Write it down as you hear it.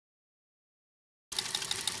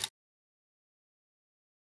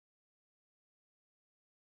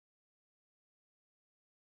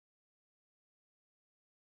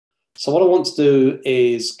So what I want to do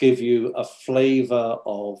is give you a flavour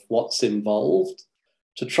of what's involved,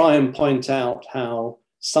 to try and point out how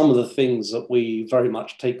some of the things that we very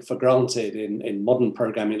much take for granted in modern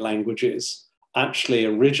programming languages actually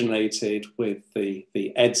originated with the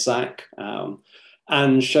EDSAC,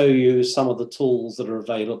 and show you some of the tools that are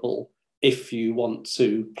available if you want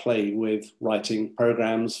to play with writing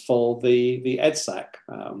programs for the EDSAC.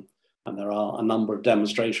 And there are a number of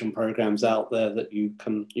demonstration programs out there that you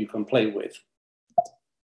can play with.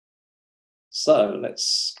 So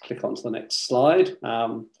let's click on to the next slide.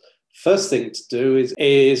 First thing to do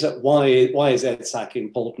is why is EDSAC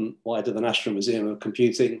important? Why do the National Museum of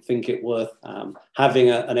Computing think it worth having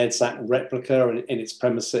an EDSAC replica in its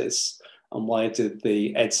premises? And why did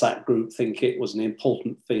the EDSAC group think it was an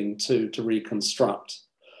important thing to reconstruct?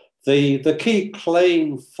 The key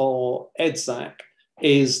claim for EDSAC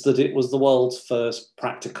is that it was the world's first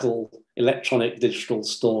practical electronic digital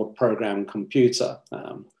stored program computer.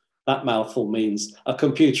 That mouthful means a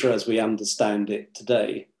computer as we understand it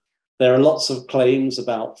today. There are lots of claims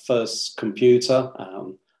about first computer,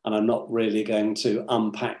 and I'm not really going to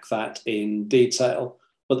unpack that in detail.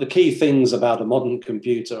 But the key things about a modern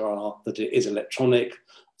computer are that it is electronic,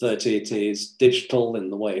 that it is digital in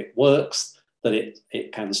the way it works, that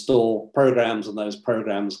it can store programs and those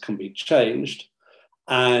programs can be changed.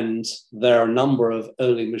 And there are a number of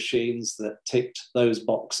early machines that ticked those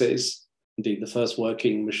boxes. Indeed, the first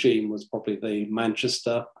working machine was probably the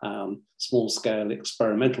Manchester small-scale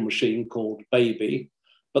experimental machine called Baby.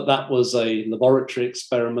 But that was a laboratory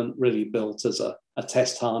experiment really built as a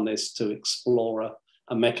test harness to explore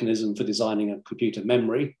a mechanism for designing a computer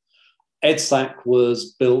memory. EDSAC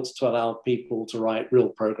was built to allow people to write real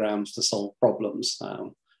programs to solve problems.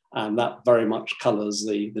 And that very much colours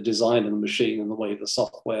the design of the machine and the way the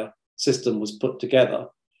software system was put together.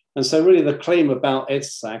 And so really the claim about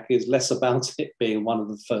EDSAC is less about it being one of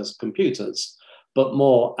the first computers, but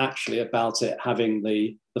more actually about it having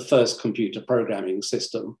the first computer programming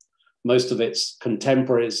system. Most of its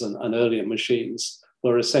contemporaries and earlier machines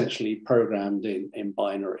were essentially programmed in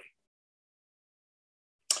binary.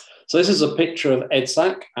 So this is a picture of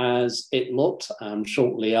EDSAC as it looked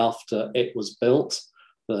shortly after it was built.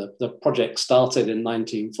 The project started in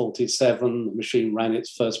 1947. The machine ran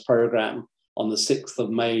its first program on the 6th of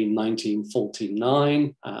May,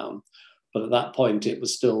 1949. But at that point, it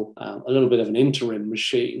was still a little bit of an interim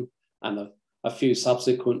machine, and a few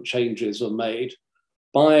subsequent changes were made.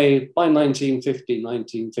 By 1950,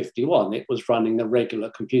 1951, it was running a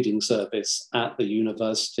regular computing service at the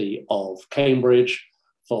University of Cambridge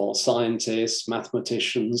for scientists,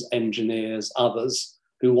 mathematicians, engineers, others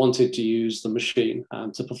who wanted to use the machine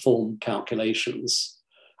to perform calculations.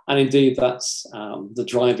 And indeed, that's the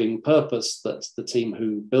driving purpose that the team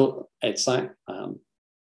who built EDSAC,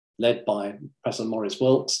 led by Professor Maurice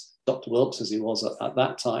Wilkes, Dr. Wilkes as he was at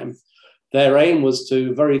that time, their aim was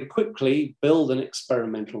to very quickly build an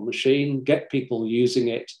experimental machine, get people using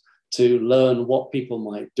it to learn what people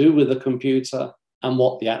might do with a computer and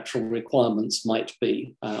what the actual requirements might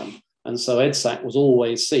be. And so EDSAC was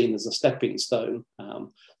always seen as a stepping stone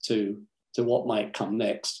to what might come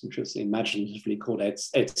next, which was imaginatively called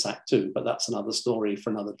EDSAC 2, but that's another story for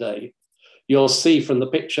another day. You'll see from the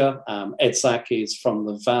picture, EDSAC is from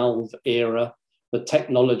the Valve era. The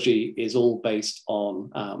technology is all based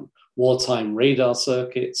on wartime radar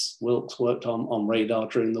circuits. Wilkes worked on radar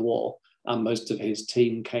during the war, and most of his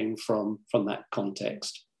team came from that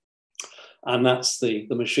context. And that's the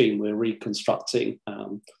machine we're reconstructing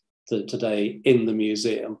today in the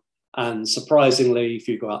museum. And surprisingly, if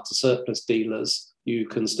you go out to surplus dealers, you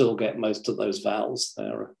can still get most of those valves.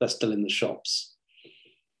 They're still in the shops.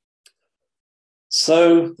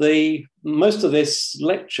 So most of this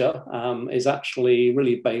lecture is actually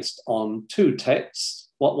really based on two texts.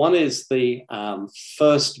 One is the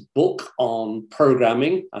first book on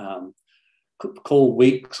programming called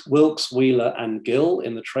Wilkes, Wheeler and Gill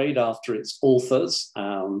in the Trade after its authors.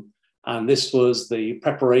 And this was the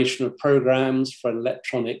preparation of programs for an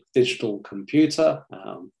electronic digital computer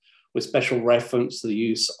with special reference to the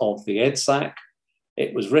use of the EDSAC.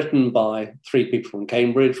 It was written by three people from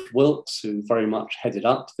Cambridge: Wilkes, who very much headed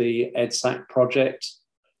up the EDSAC project;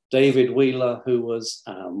 David Wheeler, who was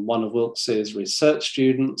one of Wilkes's research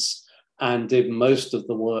students and did most of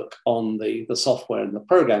the work on the software and the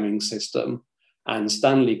programming system; and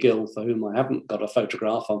Stanley Gill, for whom I haven't got a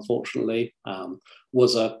photograph, unfortunately,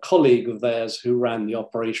 was a colleague of theirs who ran the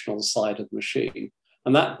operational side of the machine.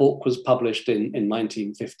 And that book was published in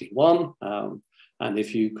 1951. And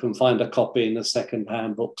if you can find a copy in a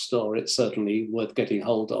second-hand bookstore, it's certainly worth getting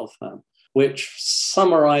hold of. which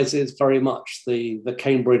summarizes very much the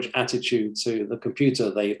Cambridge attitude to the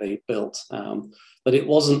computer they built. That it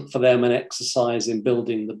wasn't for them an exercise in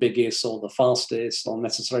building the biggest or the fastest or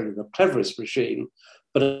necessarily the cleverest machine,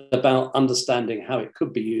 but about understanding how it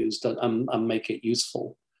could be used and make it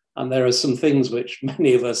useful. And there are some things which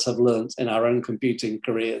many of us have learned in our own computing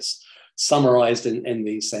careers, summarized in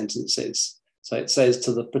these sentences. So it says,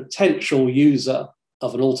 to the potential user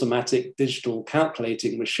of an automatic digital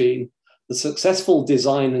calculating machine, the successful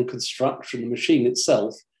design and construction of the machine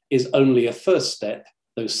itself is only a first step,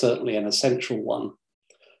 though certainly an essential one.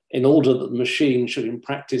 In order that the machine should in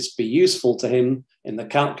practice be useful to him in the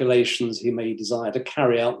calculations he may desire to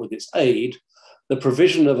carry out with its aid, the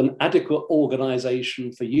provision of an adequate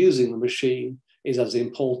organization for using the machine is as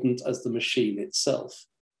important as the machine itself.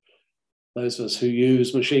 Those of us who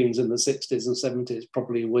use machines in the 60s and 70s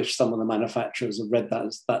probably wish some of the manufacturers had read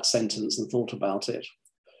that sentence and thought about it.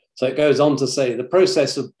 So it goes on to say, the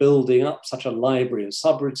process of building up such a library of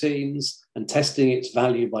subroutines and testing its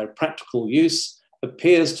value by practical use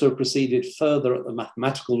appears to have proceeded further at the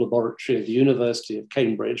mathematical laboratory of the University of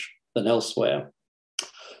Cambridge than elsewhere.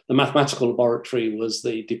 The mathematical laboratory was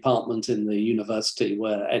the department in the university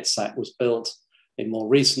where EDSAC was built. In more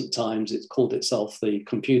recent times, it's called itself the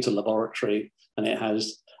computer laboratory, and it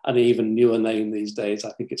has an even newer name these days.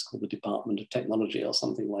 I think it's called the Department of Technology or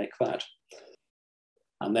something like that.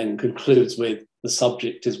 And then concludes with, the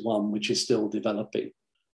subject is one which is still developing.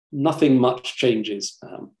 Nothing much changes.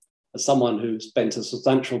 As someone who spent a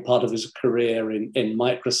substantial part of his career in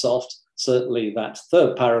Microsoft, certainly that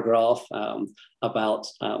third paragraph about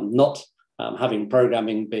not having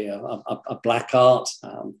programming be a black art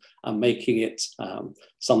and making it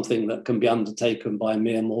something that can be undertaken by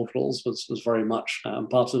mere mortals was very much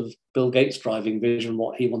part of Bill Gates' driving vision,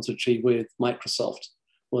 what he wanted to achieve with Microsoft.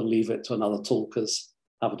 We'll leave it to another talkers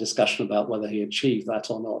have a discussion about whether he achieved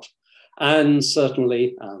that or not. And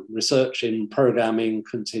certainly research in programming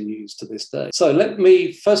continues to this day. So let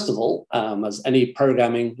me, first of all, as any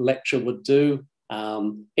programming lecture would do,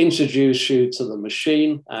 introduce you to the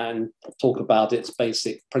machine and talk about its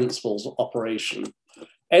basic principles of operation.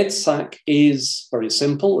 EDSAC is very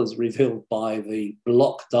simple, as revealed by the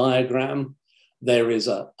block diagram. There is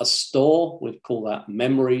a store, we'd call that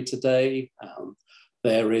memory today.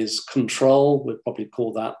 There is control, we'd probably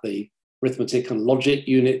call that the arithmetic and logic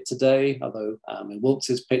unit today, although in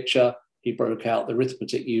Wilkes's picture, he broke out the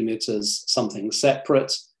arithmetic unit as something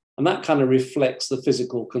separate. And that kind of reflects the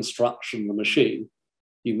physical construction of the machine.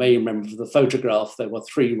 You may remember from the photograph, there were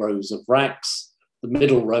 3 rows of racks. The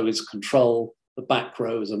middle row is control, the back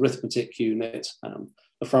row is arithmetic unit,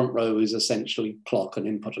 the front row is essentially clock and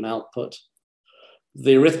input and output.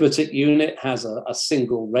 The arithmetic unit has a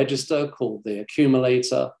single register called the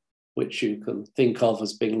accumulator, which you can think of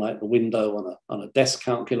as being like the window on a desk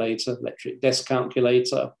calculator, electric desk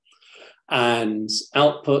calculator. And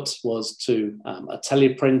output was to a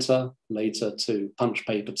teleprinter, later to punch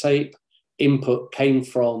paper tape. Input came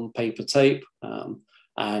from paper tape,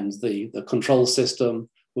 and the control system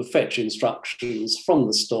would fetch instructions from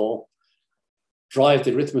the store, drive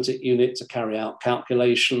the arithmetic unit to carry out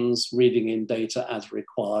calculations, reading in data as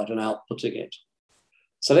required and outputting it.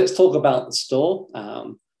 So let's talk about the store.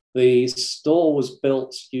 The store was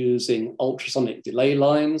built using ultrasonic delay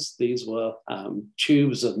lines. These were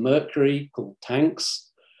tubes of mercury called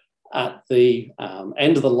tanks. At the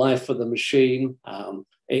end of the life of the machine,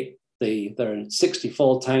 there are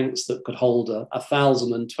 64 tanks that could hold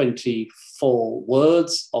 1,024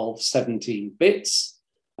 words of 17 bits,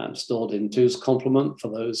 stored in 2's complement for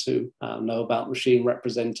those who know about machine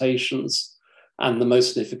representations. And the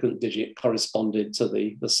most significant digit corresponded to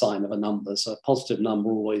the sign of a number. So a positive number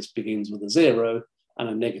always begins with a 0, and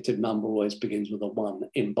a negative number always begins with a 1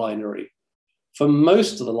 in binary. For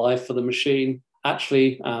most of the life of the machine,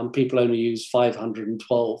 actually, people only used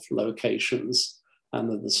 512 locations, and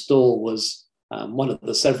that the store was one of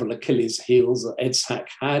the several Achilles heels that EDSAC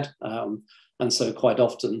had. And so quite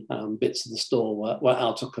often, bits of the store were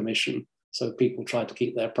out of commission. So people tried to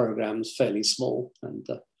keep their programs fairly small. And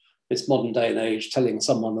this modern day and age, telling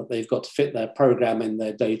someone that they've got to fit their program in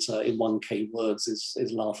their data in 1K words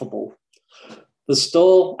is laughable. The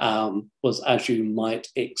store was, as you might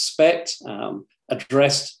expect,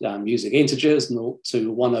 addressed using integers 0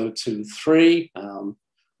 to 1023. And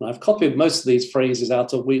I've copied most of these phrases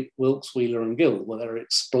out of Wilkes, Wheeler and Gill, where they're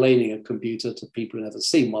explaining a computer to people who've never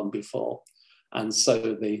seen one before. And so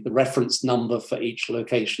the reference number for each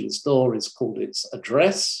location in the store is called its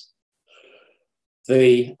address.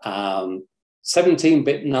 The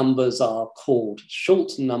 17-bit numbers are called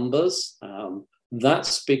short numbers.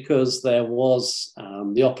 That's because there was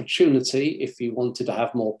the opportunity, if you wanted to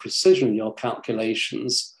have more precision in your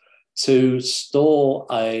calculations, to store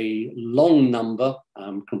a long number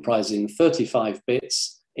comprising 35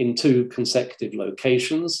 bits in 2 consecutive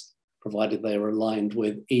locations, provided they were aligned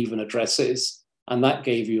with even addresses, and that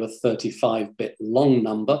gave you a 35-bit long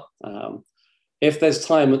number. If there's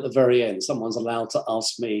time at the very end, someone's allowed to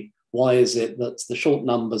ask me, why is it that the short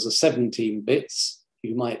numbers are 17 bits?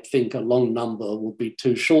 You might think a long number would be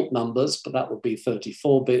 2 short numbers, but that would be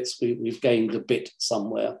 34 bits. We've gained a bit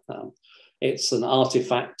somewhere. It's an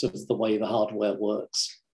artifact of the way the hardware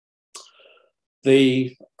works.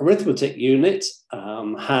 The arithmetic unit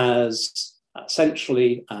has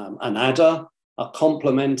essentially an adder, a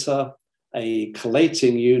complementer, a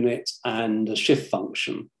collating unit, and a shift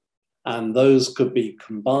function. And those could be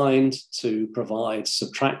combined to provide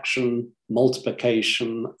subtraction,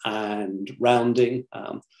 multiplication, and rounding.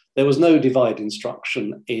 There was no divide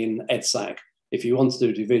instruction in EDSAC. If you want to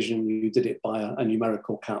do division, you did it by a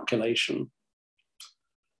numerical calculation.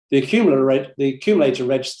 The accumulator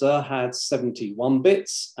register had 71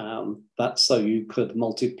 bits. That's so you could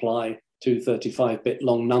multiply 2 35-bit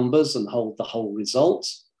long numbers and hold the whole result.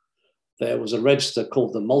 There was a register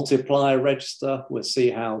called the multiplier register. We'll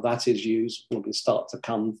see how that is used when we start to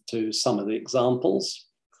come to some of the examples.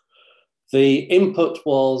 The input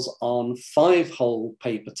was on 5-hole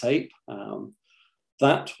paper tape.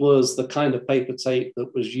 That was the kind of paper tape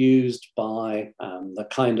that was used by the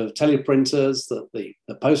kind of teleprinters that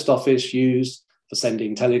the post office used for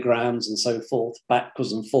sending telegrams and so forth,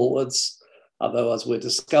 backwards and forwards. Although, as we'll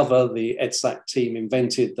discover, the EDSAC team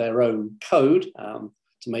invented their own code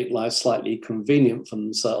to make life slightly convenient for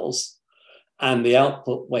themselves. And the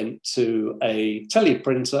output went to a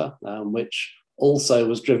teleprinter, which also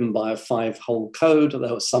was driven by a 5-hole code,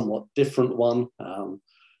 although a somewhat different one.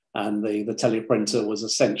 And the teleprinter was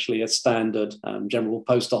essentially a standard General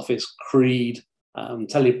Post Office Creed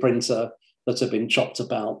teleprinter that had been chopped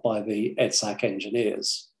about by the EDSAC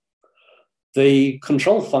engineers. The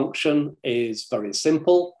control function is very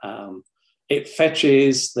simple. It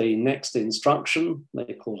fetches the next instruction, they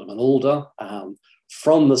call them an order,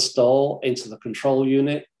 from the store into the control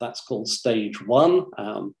unit. That's called stage 1.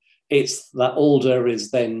 That order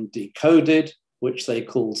is then decoded, which they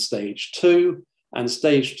call stage 2. And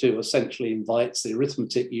stage 2 essentially invites the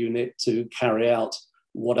arithmetic unit to carry out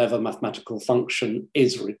whatever mathematical function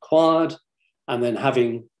is required. And then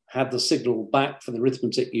having had the signal back from the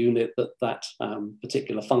arithmetic unit that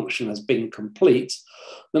particular function has been complete,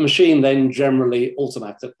 the machine then generally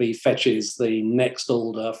automatically fetches the next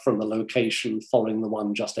order from the location following the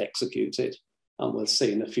one just executed. And we'll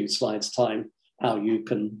see in a few slides' time how you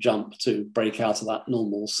can jump to break out of that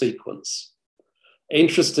normal sequence.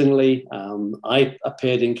 Interestingly, I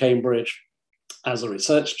appeared in Cambridge as a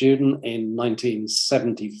research student in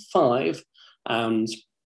 1975 and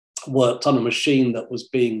worked on a machine that was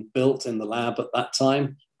being built in the lab at that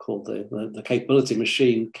time called the Capability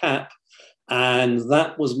Machine, CAP, and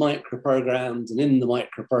that was microprogrammed, and in the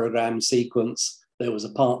microprogram sequence there was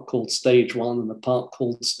a part called stage 1 and a part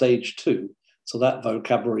called stage 2. So that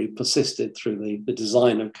vocabulary persisted through the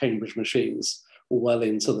design of Cambridge machines well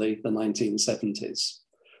into the 1970s.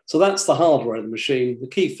 So that's the hardware of the machine. The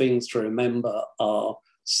key things to remember are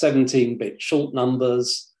 17-bit short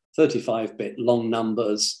numbers, 35-bit long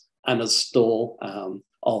numbers, and a store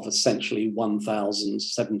of essentially 1,000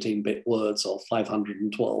 17-bit words or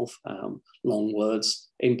 512 long words,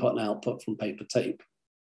 input and output from paper tape.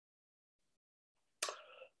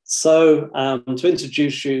 So to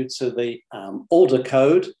introduce you to the order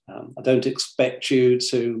code, I don't expect you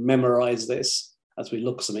to memorize this. As we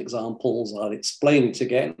look at some examples, I'll explain it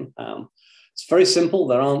again. It's very simple.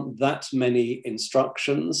 There aren't that many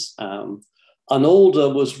instructions. An order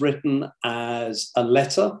was written as a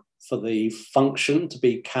letter for the function to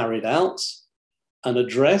be carried out, an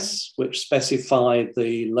address which specified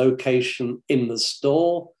the location in the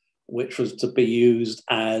store, which was to be used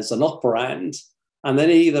as an operand, and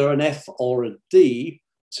then either an F or a D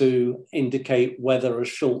to indicate whether a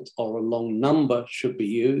short or a long number should be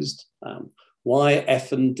used. Why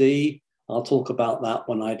F and D? I'll talk about that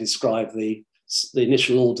when I describe the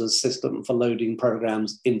initial orders system for loading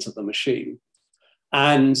programs into the machine.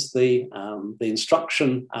 And the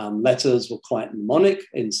instruction letters were quite mnemonic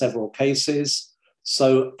in several cases.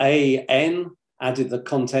 So AN added the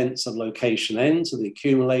contents of location N to the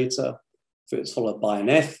accumulator. If it was followed by an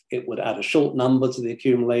F, it would add a short number to the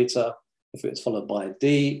accumulator. If it was followed by a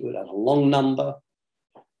D, it would add a long number.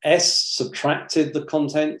 S subtracted the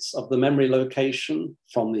contents of the memory location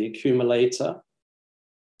from the accumulator.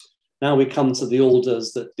 Now we come to the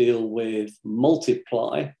orders that deal with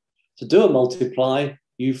multiply. To do a multiply,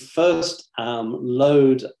 you first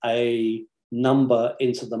load a number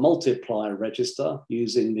into the multiplier register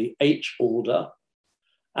using the H order,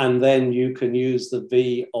 and then you can use the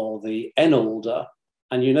V or the N order.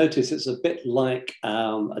 And you notice it's a bit like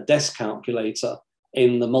a desk calculator.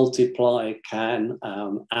 In the multiply can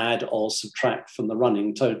add or subtract from the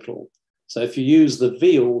running total. So if you use the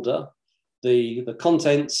V order, the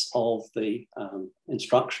contents of the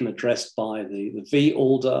instruction addressed by the V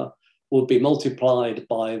order would be multiplied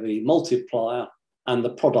by the multiplier and the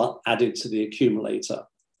product added to the accumulator.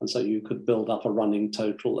 And so you could build up a running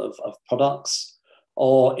total of products.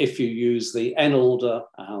 Or if you use the N order,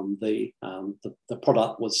 the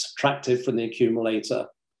product was subtracted from the accumulator,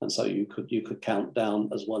 and so you could count down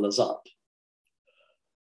as well as up.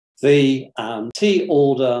 The T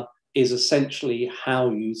order is essentially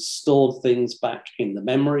how you stored things back in the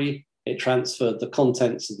memory. It transferred the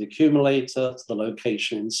contents of the accumulator to the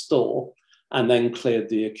location in store, and then cleared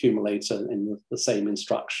the accumulator in the same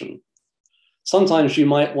instruction. Sometimes you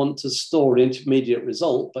might want to store an intermediate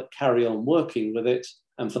result, but carry on working with it.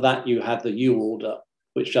 And for that, you had the U order,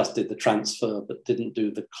 which just did the transfer, but didn't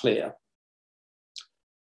do the clear.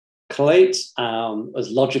 Collate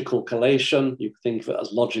as logical collation. You can think of it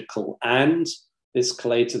as logical and. This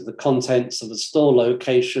collated the contents of a store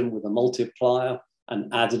location with a multiplier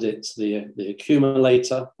and added it to the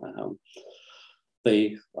accumulator.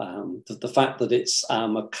 The fact that it's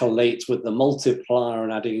a collate with the multiplier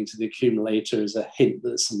and adding into the accumulator is a hint that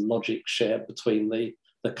there's some logic shared between the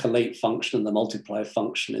collate function and the multiply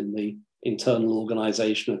function in the internal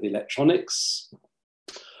organization of the electronics.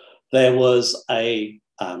 There was a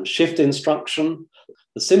shift instruction.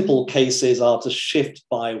 The simple cases are to shift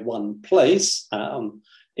by one place.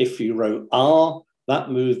 If you wrote R,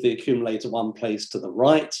 that moved the accumulator one place to the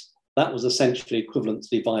right. That was essentially equivalent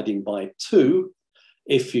to dividing by 2.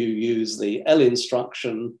 If you use the L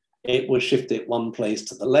instruction, it would shift it one place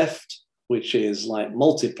to the left, which is like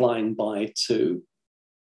multiplying by 2.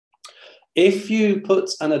 If you put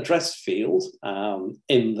an address field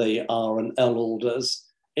in the R and L orders,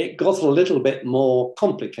 it got a little bit more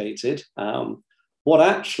complicated. What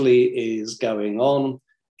actually is going on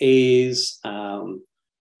is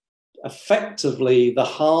effectively the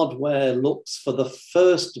hardware looks for the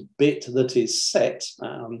first bit that is set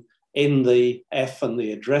in the F and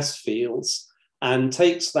the address fields and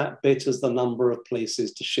takes that bit as the number of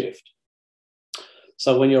places to shift.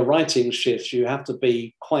 So when you're writing shifts, you have to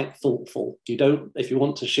be quite thoughtful. You don't, if you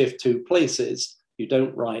want to shift 2 places, you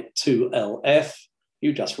don't write 2LF,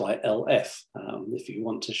 you just write LF. If you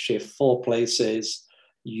want to shift 4 places,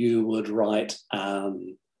 you would write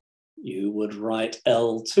L2F,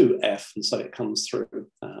 and so it comes through.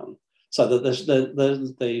 So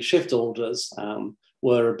that the shift orders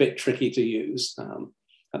were a bit tricky to use.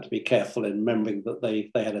 Had to be careful in remembering that they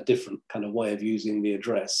had a different kind of way of using the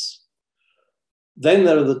address. Then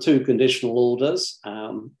there are the 2 conditional orders,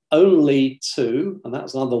 only 2, and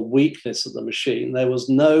that's another weakness of the machine. There was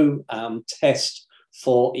no test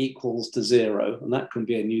for equals to 0, and that can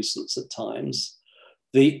be a nuisance at times.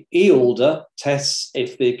 The E order tests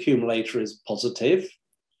if the accumulator is positive.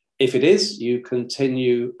 If it is, you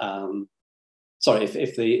continue,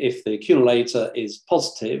 if the accumulator is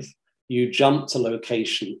positive, you jump to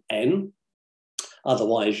location N,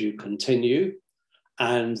 otherwise you continue.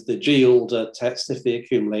 And the G order tests if the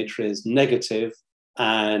accumulator is negative,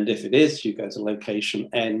 and if it is, you go to location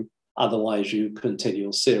N, otherwise you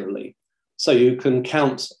continue serially. So you can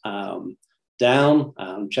count down,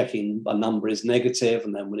 checking a number is negative,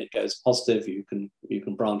 and then when it goes positive, you can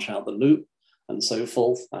branch out the loop and so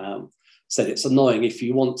forth. Said it's annoying if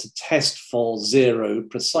you want to test for 0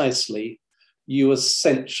 precisely, you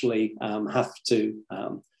essentially have to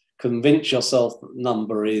convince yourself that the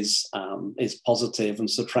number is positive and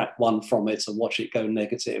subtract 1 from it and watch it go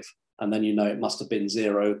negative, and then you know it must have been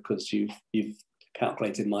 0 because you've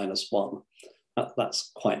calculated -1. That's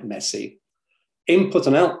quite messy. Input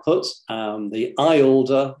and output, the I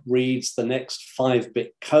order reads the next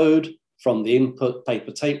 5-bit code from the input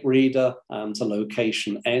paper tape reader to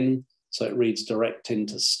location N, so it reads direct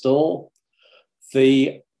into store.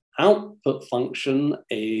 The output function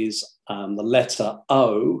is the letter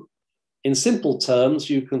O. In simple terms,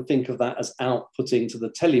 you can think of that as outputting to the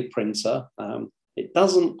teleprinter. It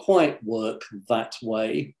doesn't quite work that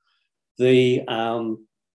way. The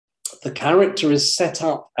character is set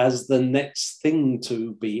up as the next thing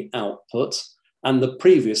to be output, and the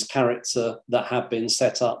previous character that had been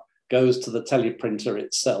set up goes to the teleprinter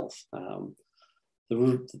itself.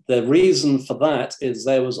 The reason for that is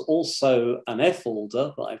there was also an F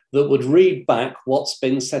order that would read back what's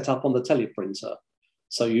been set up on the teleprinter.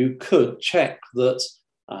 So you could check that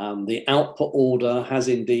the output order has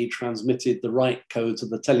indeed transmitted the right code to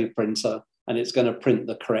the teleprinter, and it's going to print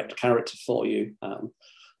the correct character for you.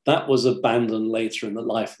 That was abandoned later in the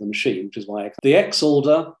life of the machine, which is why the X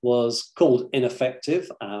order was called ineffective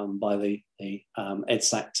by the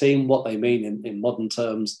EDSAC team. What they mean in modern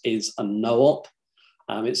terms is a no-op.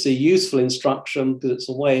 It's a useful instruction because it's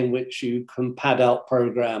a way in which you can pad out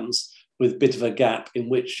programs with a bit of a gap in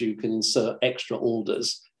which you can insert extra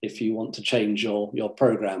orders if you want to change your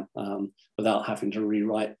program without having to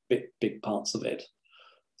rewrite big parts of it.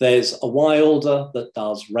 There's a Y order that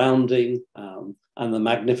does rounding, and the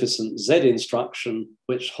magnificent Z instruction,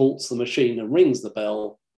 which halts the machine and rings the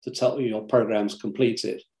bell to tell you your program's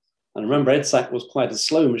completed. And remember, EDSAC was quite a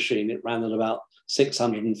slow machine. It ran at about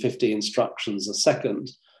 650 instructions a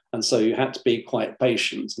second. And so you had to be quite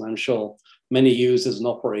patient. And I'm sure many users and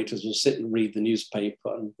operators will sit and read the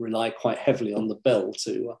newspaper and rely quite heavily on the bell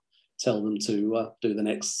to tell them to do the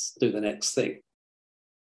next thing.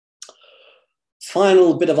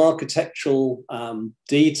 Final bit of architectural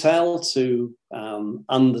detail to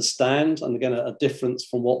understand, and again, a difference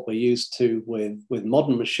from what we're used to with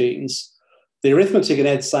modern machines. The arithmetic in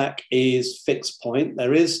EDSAC is fixed point.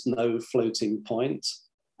 There is no floating point.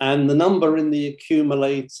 And the number in the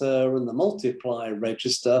accumulator and the multiply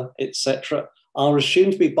register, etc., are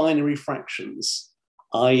assumed to be binary fractions,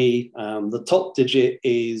 i.e. the top digit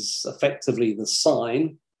is effectively the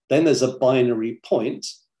sign, then there's a binary point,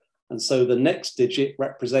 and so the next digit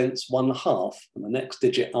represents 1/2, and the next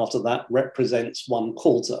digit after that represents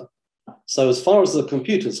 1/4. So as far as the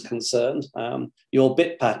computer's concerned, your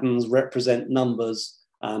bit patterns represent numbers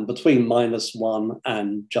between -1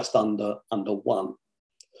 and just under 1.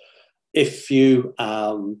 If you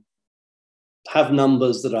have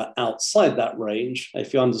numbers that are outside that range,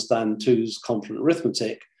 if you understand 2's complement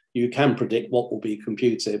arithmetic, you can predict what will be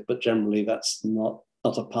computed, but generally that's not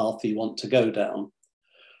a path you want to go down.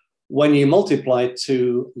 When you multiply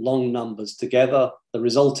two long numbers together, the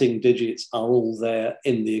resulting digits are all there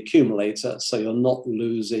in the accumulator, so you're not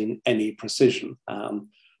losing any precision.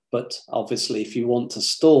 But obviously, if you want to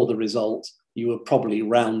store the result, you would probably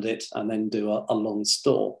round it and then do a long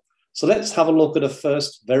store. So let's have a look at a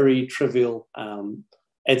first very trivial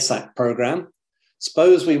EDSAC program.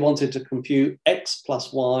 Suppose we wanted to compute x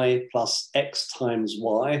plus y plus x times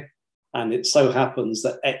y, and it so happens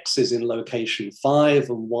that x is in location 5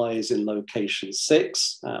 and y is in location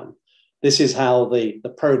 6. This is how the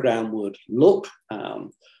program would look.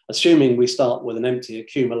 Assuming we start with an empty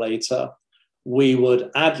accumulator, we would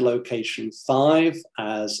add location 5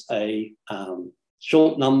 as a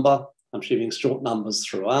short number. I'm assuming short numbers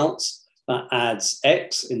throughout. That adds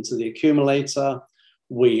x into the accumulator.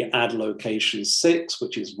 We add location 6,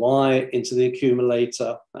 which is y, into the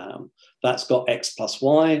accumulator. That's got x plus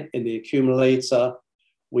y in the accumulator.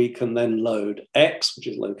 We can then load x, which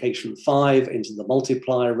is location 5, into the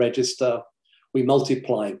multiplier register. We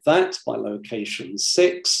multiply that by location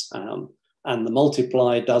 6, and the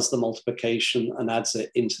multiply does the multiplication and adds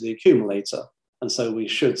it into the accumulator. And so we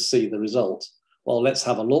should see the result. Well, let's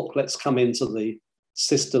have a look. Let's come into the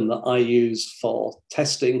system that I use for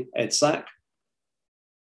testing EDSAC.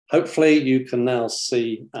 Hopefully you can now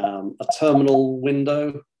see a terminal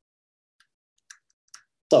window.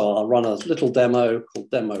 So I'll run a little demo called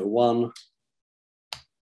Demo 1.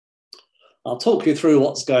 I'll talk you through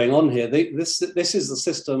what's going on here. This is the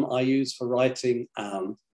system I use for writing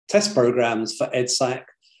test programs for EDSAC.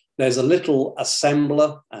 There's a little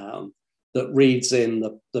assembler that reads in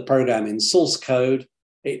the program in source code.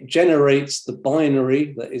 It generates the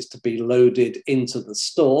binary that is to be loaded into the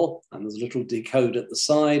store, and there's a little decode at the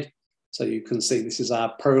side. So you can see this is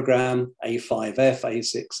our program, A5F,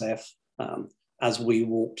 A6F, as we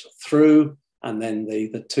walked through, and then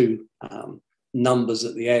the two numbers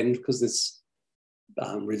at the end, because this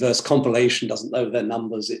reverse compilation doesn't know their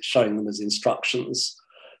numbers, it's showing them as instructions.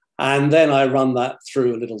 And then I run that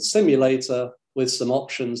through a little simulator with some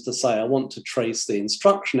options to say I want to trace the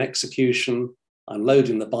instruction execution. I'm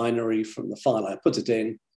loading the binary from the file I put it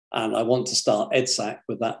in, and I want to start EDSAC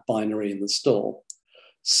with that binary in the store.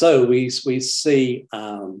 So we see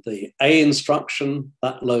the A instruction,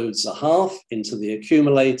 that loads 1/2 into the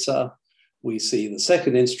accumulator. We see the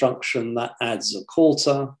second instruction, that adds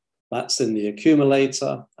 1/4, that's in the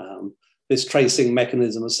accumulator. This tracing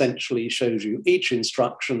mechanism essentially shows you each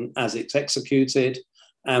instruction as it's executed,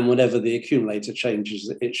 and whenever the accumulator changes,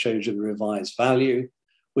 it shows you the revised value.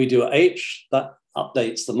 We do H, that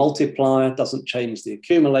updates the multiplier, doesn't change the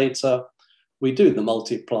accumulator. we do the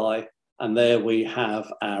multiply, and there we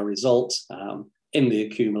have our result in the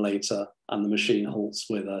accumulator, and the machine halts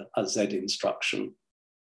with a Z instruction.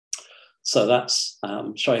 So that's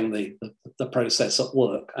showing the process at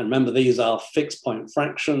work. And remember, these are fixed point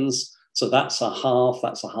fractions. So that's a half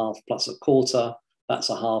plus a quarter, that's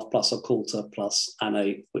a half plus a quarter plus an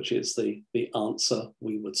eighth, which is the answer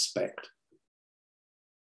we would expect.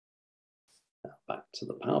 Now back to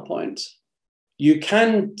the PowerPoint. You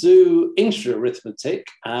can do integer arithmetic.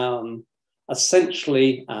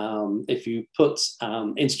 Essentially, if you put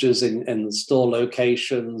integers in the store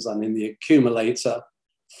locations and in the accumulator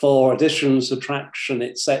for addition, subtraction,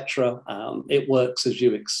 etc., it works as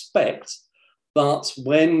you expect. But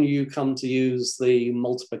when you come to use the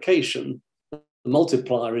multiplication, the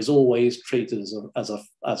multiplier is always treated as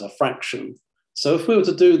a fraction. So if we were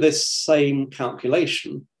to do this same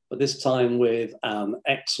calculation, but this time with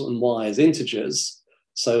x and y as integers,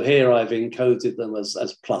 so here I've encoded them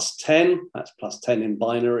as plus 10, that's plus 10 in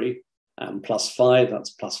binary, and plus 5,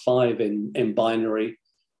 that's plus 5 in binary.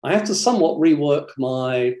 I have to somewhat rework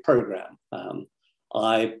my program.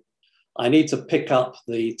 I need to pick up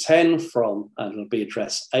the 10 from, it'll be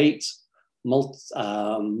address 8,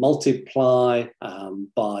 multiply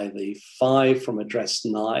by the 5 from address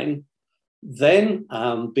 9. Then,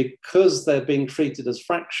 because they're being treated as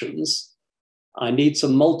fractions, I need to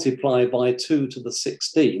multiply by 2 to the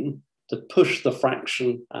 16 to push the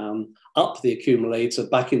fraction up the accumulator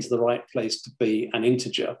back into the right place to be an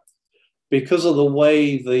integer. Because of the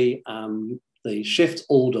way the shift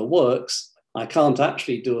order works, I can't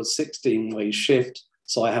actually do a 16-way shift,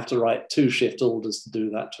 so I have to write 2 shift orders to do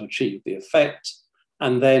that to achieve the effect.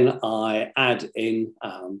 And then I add in,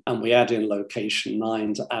 and we add in location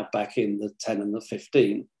 9 to add back in the 10 and the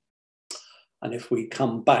 15. And if we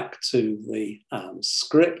come back to the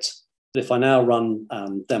script, if I now run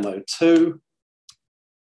demo 2,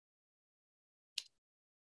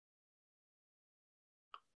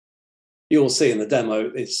 you'll see in the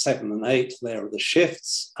demo it's 7 and 8, there are the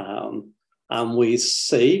shifts. And we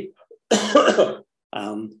see the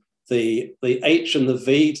H and the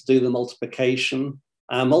V to do the multiplication.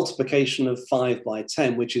 Our multiplication of 5 by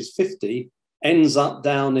 10, which is 50, ends up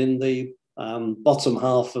down in the bottom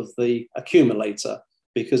half of the accumulator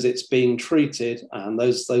because it's being treated and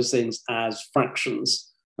those things as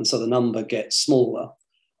fractions. And so the number gets smaller.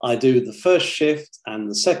 I do the first shift and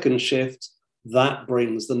the second shift. That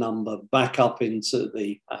brings the number back up into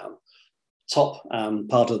the top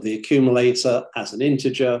part of the accumulator as an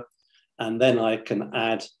integer, and then I can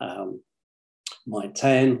add my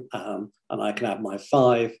 10 and I can add my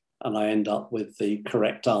 5, and I end up with the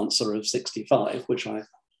correct answer of 65, which I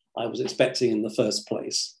was expecting in the first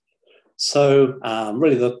place. So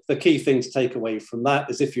really the key thing to take away from that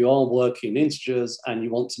is if you are working in integers and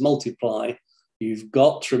you want to multiply, you've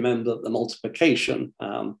got to remember that the multiplication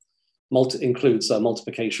includes a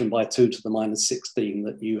multiplication by 2 to the minus 16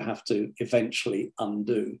 that you have to eventually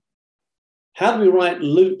undo. How do we write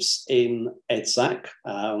loops in EDSAC?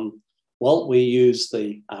 Well, we use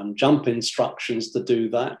the jump instructions to do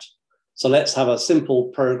that. So let's have a simple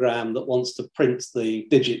program that wants to print the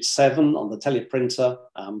digit 7 on the teleprinter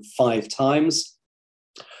 5 times.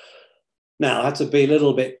 Now, I have to be a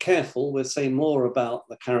little bit careful. We'll say more about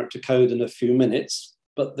the character code in a few minutes,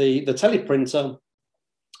 but the teleprinter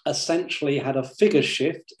essentially had a figure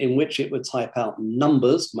shift in which it would type out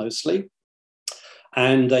numbers mostly,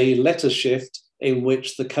 and a letter shift in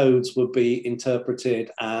which the codes would be interpreted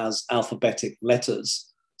as alphabetic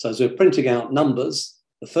letters. So as we're printing out numbers,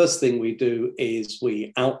 the first thing we do is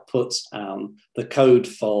we output the code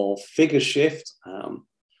for figure shift.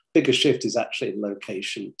 Figure shift is actually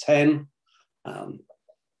location 10.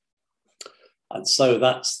 And so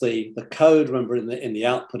that's the code. Remember, in the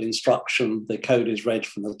output instruction, the code is read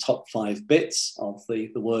from the top 5 bits of the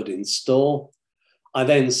word in store. I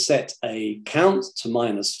then set a count to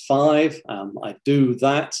 -5. I do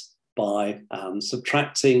that by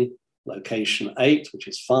subtracting location 8, which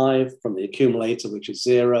is 5, from the accumulator, which is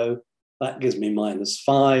 0. That gives me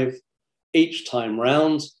 -5. Each time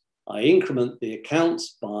round, I increment the account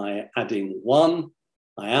by adding 1.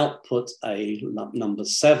 I output a number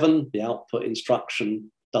 7. The output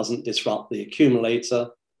instruction doesn't disrupt the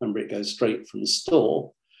accumulator. Remember, it goes straight from the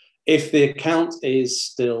store. If the account is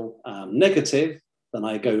still negative, then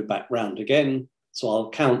I go back round again. So I'll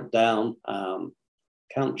count down.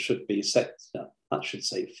 Count should be set, that should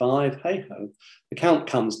say 5. Hey ho. The count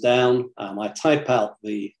comes down. I type out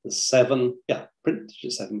the 7. Yeah, print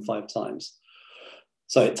digit 7 5 times.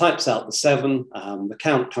 So it types out the 7, the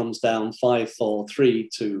count comes down 5, 4, 3,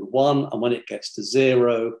 2, 1, and when it gets to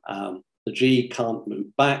 0, the G can't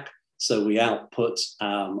move back. So we output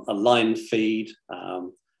a line feed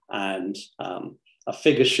and a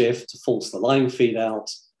figure shift to force the line feed out,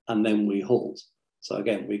 and then we halt. So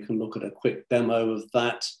again, we can look at a quick demo of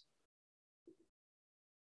that.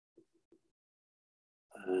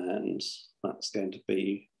 And that's going to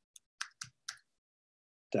be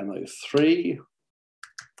demo 3.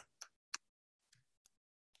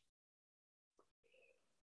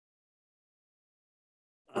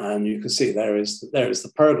 And you can see there is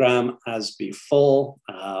the program as before.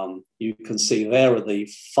 You can see there are the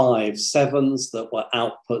 5 7s that were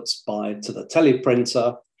outputs to the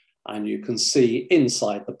teleprinter. And you can see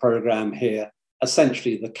inside the program here,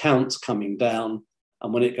 essentially the count coming down.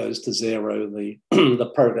 And when it goes to 0,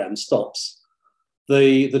 the program stops.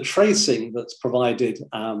 The tracing that's provided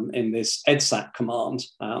in this EDSAC command,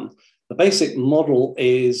 the basic model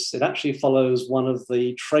is it actually follows one of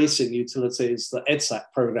the tracing utilities that EDSAC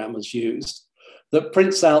programmers used that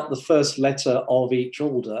prints out the first letter of each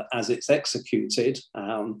order as it's executed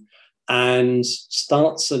and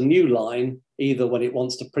starts a new line, either when it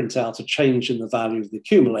wants to print out a change in the value of the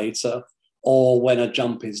accumulator or when a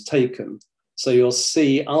jump is taken. So you'll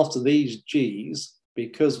see after these Gs,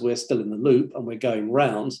 because we're still in the loop and we're going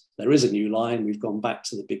round, there is a new line. We've gone back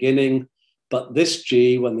to the beginning. But this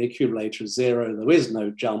G, when the accumulator is 0, there is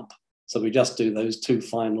no jump. So we just do those 2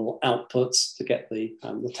 final outputs to get the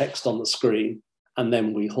text on the screen, and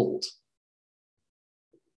then we halt.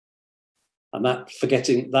 And that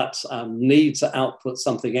need to output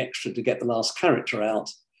something extra to get the last character out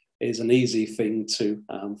is an easy thing to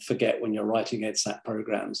forget when you're writing EDSAC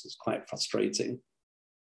programs. It's quite frustrating.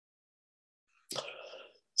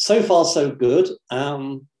 So far, so good.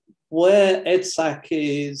 Where EDSAC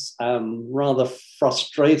is rather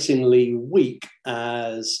frustratingly weak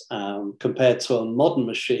as compared to a modern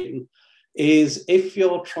machine is if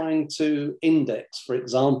you're trying to index, for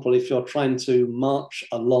example, if you're trying to march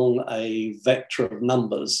along a vector of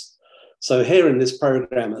numbers. So here in this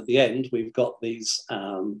program at the end, we've got these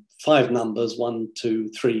 5 numbers, 1, 2,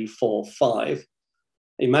 3, 4, 5.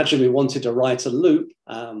 Imagine we wanted to write a loop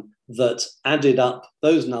that added up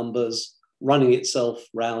those numbers, running itself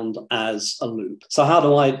round as a loop. So how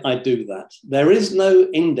do I do that? There is no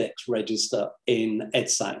index register in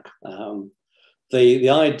EDSAC. The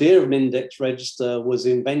idea of an index register was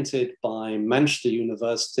invented by Manchester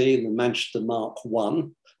University in the Manchester Mark I,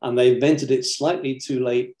 and they invented it slightly too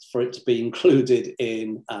late for it to be included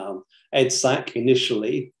in EDSAC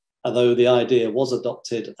initially, although the idea was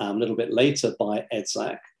adopted a little bit later by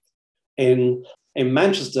EDSAC. In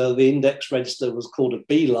Manchester, the index register was called a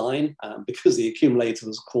B line because the accumulator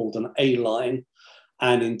was called an A line.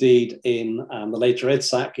 And indeed, in the later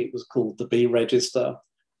EDSAC, it was called the B register.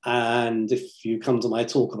 And if you come to my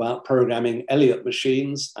talk about programming Elliott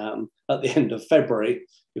machines at the end of February,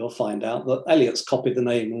 you'll find out that Elliott's copied the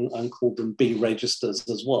name and called them B registers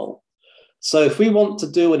as well. So if we want to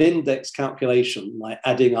do an index calculation, like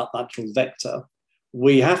adding up that little vector,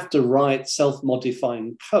 we have to write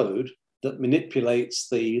self-modifying code that manipulates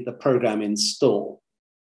the program in store.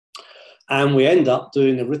 And we end up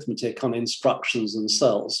doing arithmetic on instructions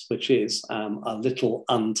themselves, which is a little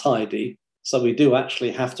untidy. So we do actually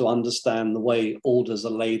have to understand the way orders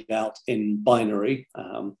are laid out in binary.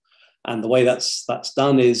 And the way that's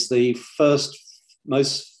done is the first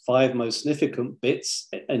 5 most significant bits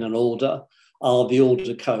in an order are the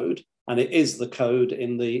order code. And it is the code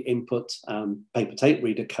in the input paper tape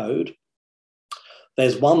reader code.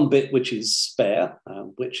 There's 1 bit which is spare,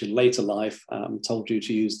 which in later life told you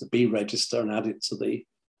to use the B register and add it to the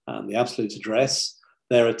absolute address.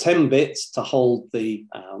 There are 10 bits to hold the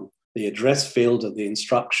address field of the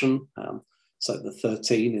instruction, so the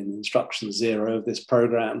 13 in instruction 0 of this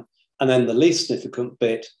program. And then the least significant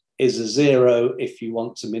bit is a 0 if you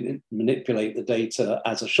want to manipulate the data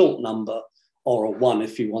as a short number, or a 1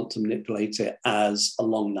 if you want to manipulate it as a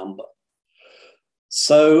long number.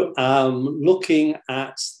 So looking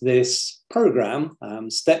at this program,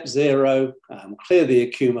 step 0, clear the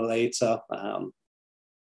accumulator,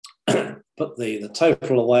 put the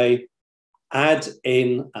total away, add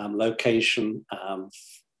in location,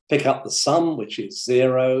 pick up the sum, which is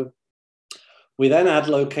 0. We then add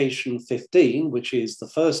location 15, which is the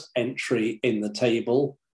first entry in the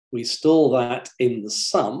table. We store that in the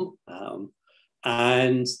sum,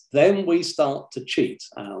 and then we start to cheat.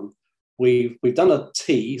 We've done a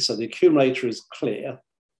T, so the accumulator is clear.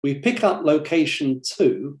 We pick up location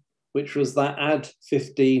 2, which was that add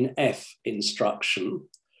 15F instruction.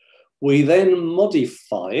 We then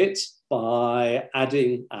modify it by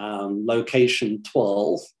adding location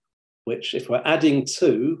 12, which if we're adding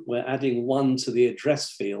 2, we're adding 1 to the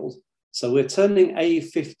address field. So we're turning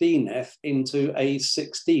A15F into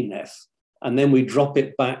A16F, and then we drop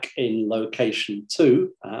it back in location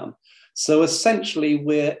 2. So essentially,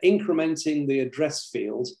 we're incrementing the address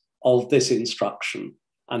field of this instruction,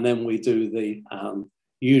 and then we do the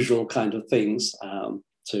usual kind of things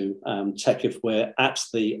to check if we're at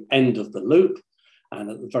the end of the loop. And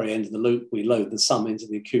at the very end of the loop, we load the sum into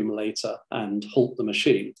the accumulator and halt the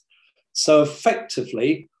machine. So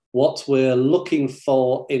effectively, what we're looking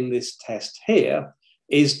for in this test here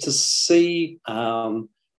is to see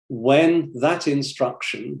when that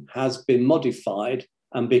instruction has been modified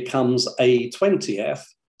and becomes A20F.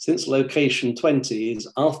 Since location 20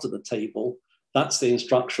 is after the table, that's the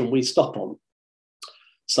instruction we stop on.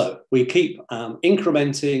 So we keep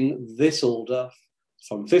incrementing this order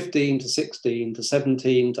from 15 to 16 to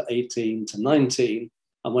 17 to 18 to 19.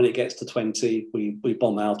 And when it gets to 20, we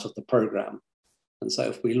bomb out of the program. And so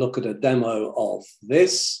if we look at a demo of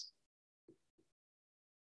this,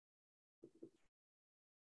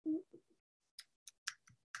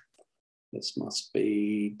 this must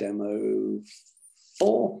be demo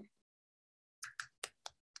 4.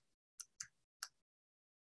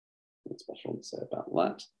 That's what I want to say about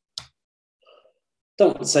that.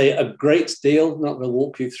 Don't want to say a great deal, not going to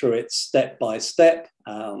walk you through it step by step.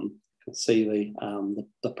 You can see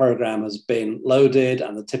the program has been loaded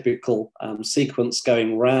and the typical sequence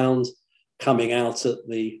going round, coming out at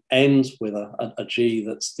the end with a G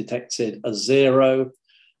that's detected as 0.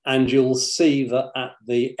 And you'll see that at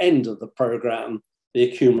the end of the program,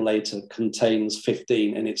 the accumulator contains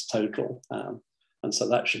 15 in its total. And so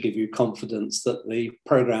that should give you confidence that the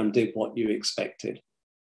program did what you expected.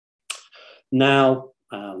 Now,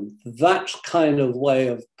 that kind of way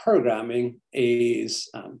of programming is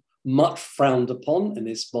much frowned upon in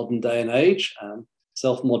this modern day and age.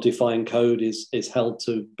 Self-modifying code is held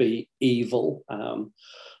to be evil.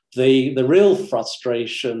 The real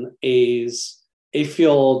frustration is if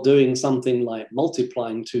you're doing something like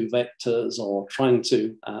multiplying 2 vectors or trying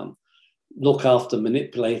to look after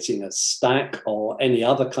manipulating a stack or any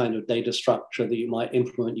other kind of data structure that you might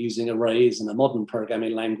implement using arrays in a modern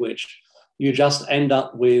programming language, you just end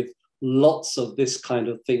up with lots of this kind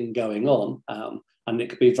of thing going on. And it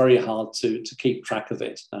can be very hard to keep track of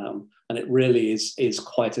it. And it really is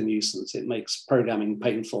quite a nuisance. It makes programming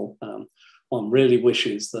painful. One really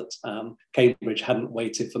wishes that Cambridge hadn't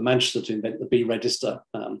waited for Manchester to invent the B register,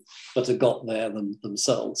 but had got there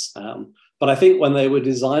themselves. But I think when they were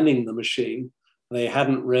designing the machine, they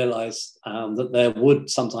hadn't realized that there would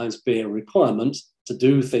sometimes be a requirement to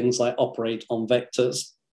do things like operate on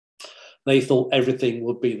vectors. They thought everything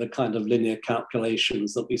would be the kind of linear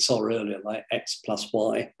calculations that we saw earlier, like x plus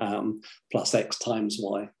y plus x times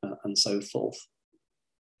y, and so forth.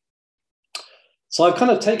 So I've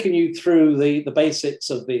kind of taken you through the basics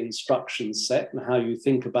of the instruction set and how you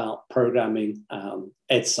think about programming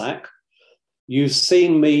EDSAC. You've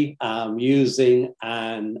seen me using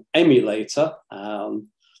an emulator.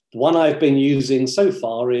 The one I've been using so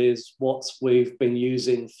far is what we've been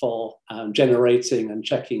using for generating and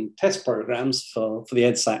checking test programs for the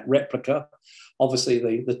EDSAC replica.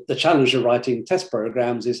 Obviously, the challenge of writing test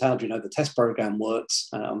programs is how do you know the test program works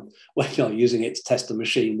when you're using it to test a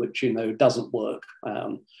machine, which you know doesn't work.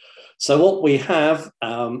 So what we have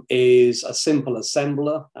is a simple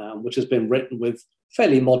assembler, which has been written with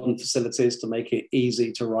fairly modern facilities to make it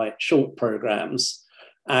easy to write short programs.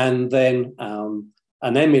 And then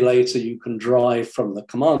an emulator you can drive from the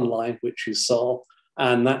command line, which you saw,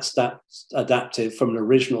 and that's adapted from an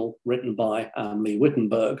original written by Lee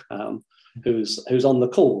Wittenberg, who's on the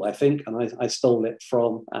call, I think, and I stole it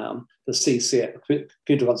from the CCS,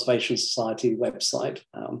 Computer Conservation Society website,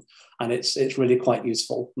 and it's really quite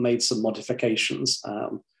useful. Made some modifications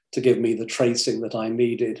to give me the tracing that I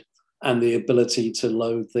needed and the ability to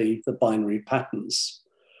load the binary patterns.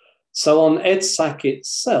 So on EDSAC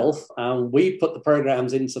itself, we put the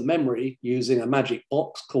programs into memory using a magic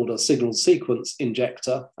box called a signal sequence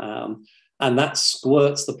injector, and that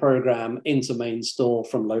squirts the program into main store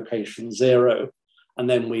from location 0. And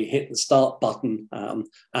then we hit the start button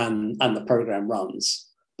and the program runs.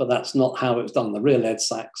 But that's not how it's done in the real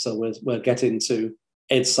EDSAC. So we'll get into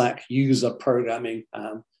EDSAC user programming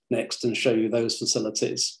next and show you those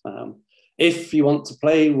facilities. If you want to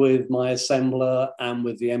play with my assembler and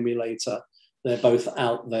with the emulator, they're both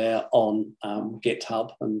out there on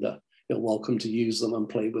GitHub, and you're welcome to use them and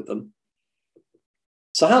play with them.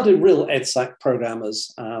 So how do real EDSAC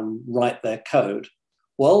programmers write their code?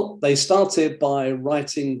 Well, they started by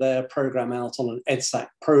writing their program out on an EDSAC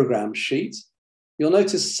program sheet. You'll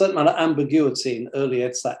notice a certain amount of ambiguity in early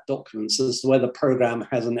EDSAC documents as to whether the program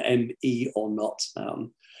has an ME or not.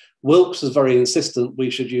 Wilkes was very insistent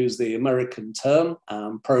we should use the American term,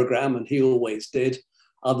 program, and he always did.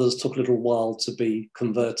 Others took a little while to be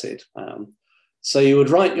converted. So you would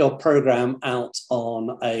write your program out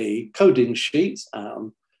on a coding sheet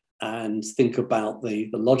and think about the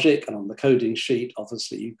logic. And on the coding sheet,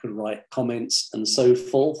 obviously, you could write comments and so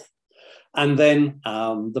forth. And then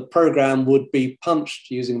the program would be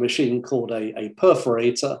punched using a machine called a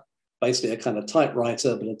perforator, basically a kind of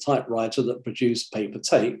typewriter, but a typewriter that produced paper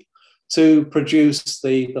tape, to produce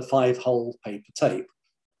the 5-hole paper tape.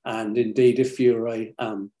 And indeed, if you're a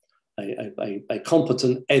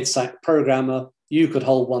competent EDSAC programmer, you could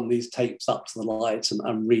hold one of these tapes up to the light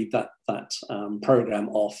and read that program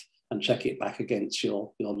off and check it back against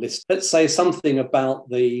your list. Let's say something about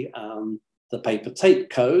the paper tape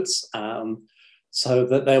codes. So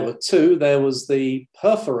that there were two. There was the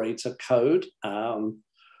perforator code,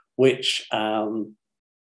 which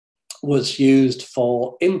was used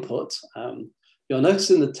for input. You'll notice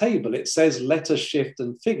in the table, it says letter shift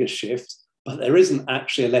and figure shift, but there isn't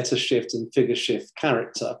actually a letter shift and figure shift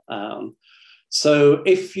character. So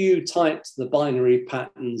if you typed the binary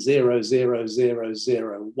pattern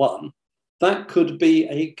 00001, that could be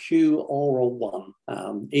a Q or a 1.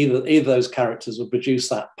 Either of those characters would produce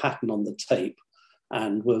that pattern on the tape.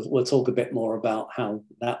 And we'll talk a bit more about how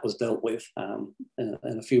that was dealt with in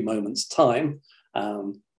a few moments' time.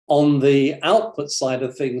 On the output side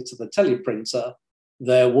of things to the teleprinter,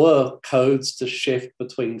 there were codes to shift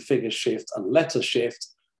between figure shift and letter shift,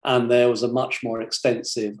 and there was a much more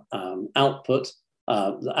extensive output,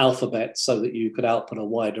 the alphabet, so that you could output a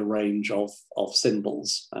wider range of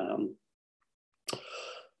symbols.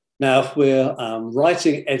 Now, if we're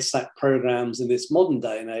writing EDSAC programs in this modern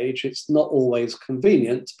day and age, it's not always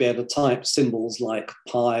convenient to be able to type symbols like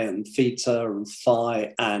pi and theta and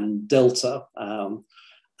phi and delta.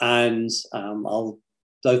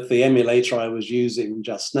 Both the emulator I was using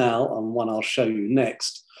just now and one I'll show you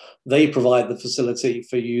next, they provide the facility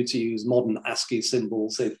for you to use modern ASCII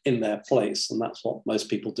symbols in their place. And that's what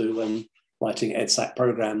most people do when writing EDSAC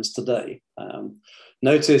programs today.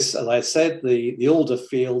 Notice, as I said, the order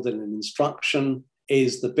field in an instruction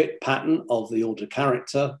is the bit pattern of the order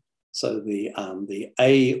character. So the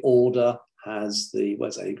A order has the,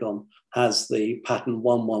 where's A gone? Has the pattern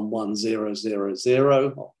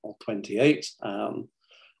 111000 or 28.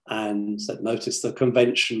 And so notice the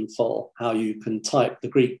convention for how you can type the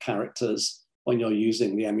Greek characters when you're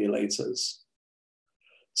using the emulators.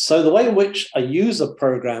 So the way in which a user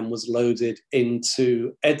program was loaded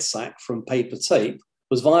into EDSAC from paper tape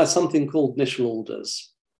was via something called initial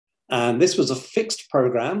orders. And this was a fixed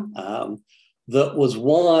program that was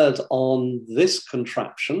wired on this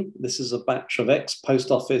contraption. This is a batch of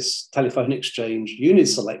ex-post office telephone exchange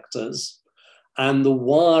uniselectors. And the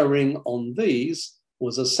wiring on these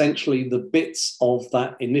was essentially the bits of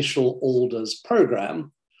that initial orders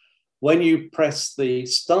program. When you press the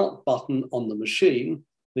start button on the machine,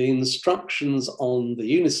 the instructions on the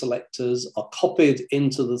uniselectors are copied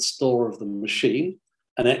into the store of the machine,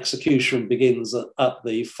 and execution begins at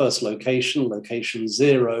the first location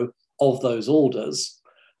 0 of those orders.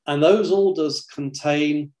 And those orders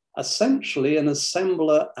contain essentially an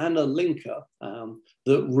assembler and a linker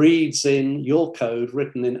that reads in your code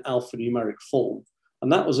written in alphanumeric form.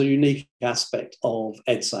 And that was a unique aspect of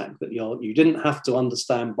EDSAC, that you didn't have to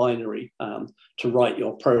understand binary to write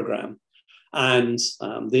your program. And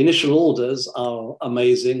the initial orders are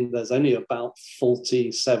amazing. There's only about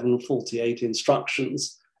 47, 48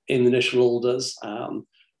 instructions in the initial orders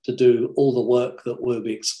to do all the work that we'll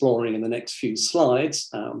be exploring in the next few slides.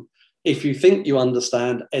 If you think you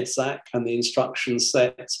understand EDSAC and the instruction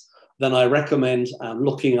set, then I recommend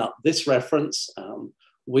looking up this reference.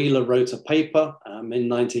 Wheeler wrote a paper in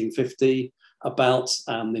 1950 about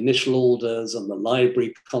the initial orders and the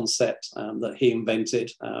library concept that he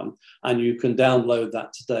invented. And you can download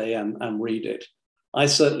that today and read it. I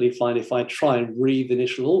certainly find if I try and read the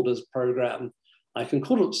initial orders program, I can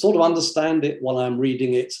sort of understand it while I'm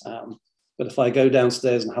reading it. But if I go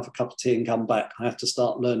downstairs and have a cup of tea and come back, I have to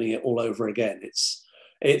start learning it all over again.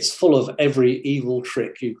 It's full of every evil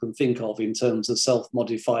trick you can think of in terms of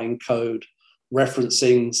self-modifying code,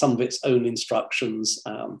 referencing some of its own instructions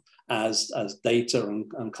as data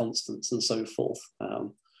and constants and so forth.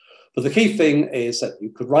 But the key thing is that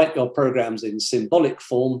you could write your programs in symbolic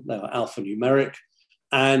form, they were alphanumeric,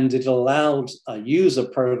 and it allowed a user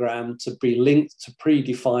program to be linked to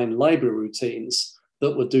predefined library routines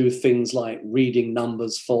that would do things like reading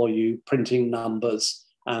numbers for you, printing numbers,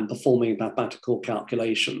 and performing mathematical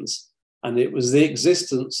calculations. And it was the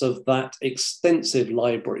existence of that extensive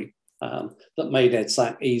library that made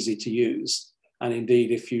EDSAC easy to use. And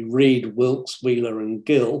indeed, if you read Wilkes, Wheeler and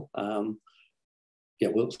Gill,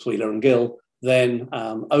 Wilkes, Wheeler and Gill, then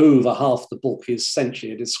over half the book is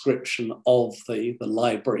essentially a description of the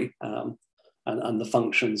library and the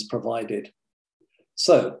functions provided.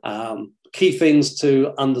 So key things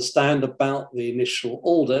to understand about the initial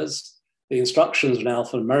orders: the instructions are in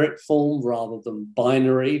alphanumeric form rather than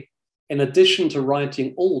binary. In addition to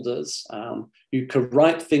writing orders, you could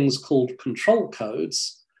write things called control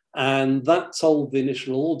codes, and that told the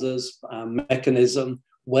initial orders mechanism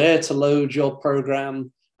where to load your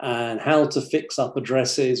program and how to fix up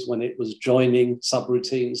addresses when it was joining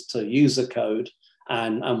subroutines to user code,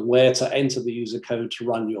 and where to enter the user code to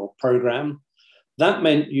run your program. That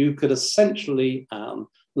meant you could essentially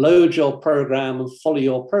load your program and follow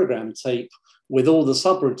your program tape with all the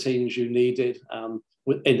subroutines you needed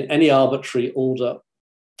in any arbitrary order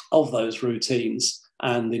of those routines,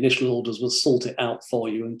 and the initial orders will sort it out for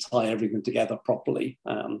you and tie everything together properly.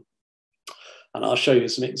 And I'll show you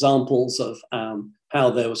some examples of how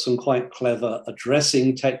there were some quite clever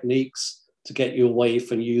addressing techniques to get you away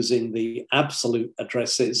from using the absolute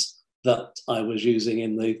addresses that I was using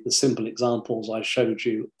in the simple examples I showed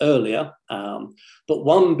you earlier. But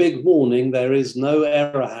one big warning: there is no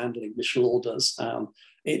error handling initial orders.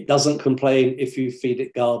 It doesn't complain if you feed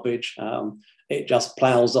it garbage. It just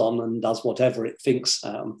plows on and does whatever it thinks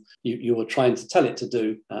you were trying to tell it to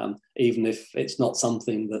do, even if it's not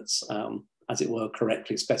something that's, as it were,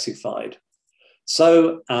 correctly specified.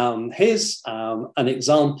 So here's an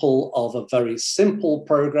example of a very simple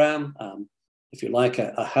program, if you like,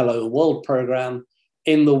 a hello world program,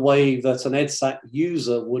 in the way that an EDSAC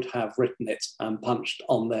user would have written it and punched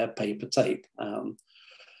on their paper tape.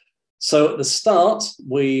 So at the start,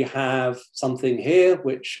 we have something here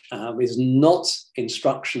which is not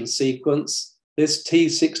instruction sequence. This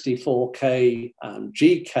T64K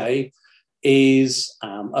GK is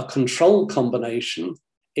a control combination.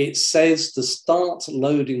 It says to start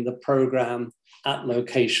loading the program at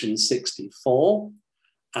location 64,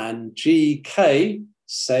 and GK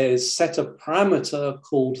says set a parameter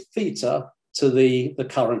called theta to the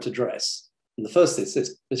current address. And the first thing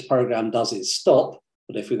this program does is stop,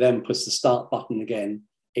 but if we then push the start button again,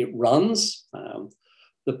 it runs.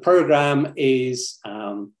 The program is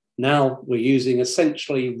now we're using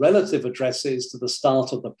essentially relative addresses to the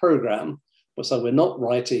start of the program, so we're not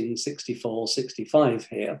writing 64, 65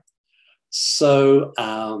 here. So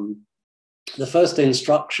the first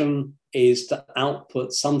instruction is to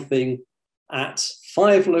output something at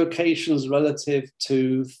 5 locations relative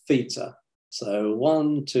to theta. So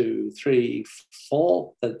 1, 2, 3,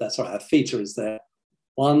 4. That's right, theta is there.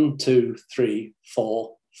 1, 2, 3,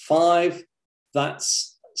 4, 5.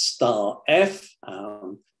 That's star F.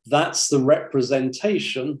 That's the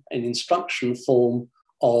representation in instruction form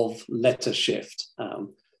of letter shift.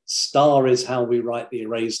 Star is how we write the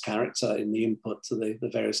erased character in the input to the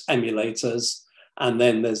various emulators. And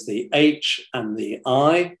then there's the H and the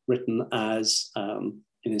I written as in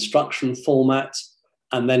instruction format.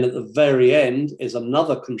 And then at the very end is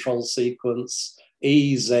another control sequence,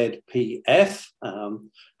 EZPF,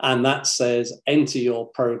 and that says enter your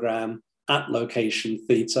program at location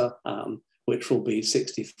theta, which will be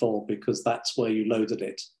 64 because that's where you loaded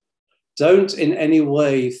it. Don't in any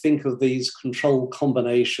way think of these control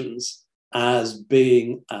combinations as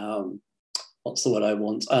being, what's the word I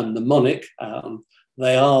want, mnemonic.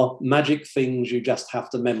 They are magic things you just have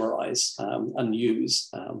to memorize and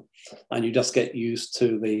use, and you just get used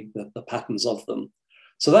to the patterns of them.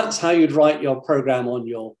 So that's how you'd write your program on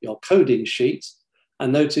your coding sheet.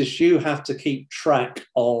 And notice you have to keep track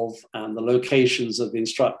of the locations of the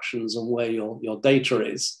instructions and where your data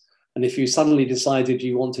is. And if you suddenly decided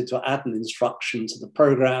you wanted to add an instruction to the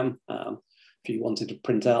program, if you wanted to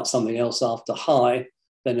print out something else after high,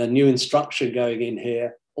 then a new instruction going in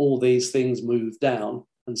here, all these things move down.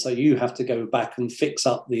 And so you have to go back and fix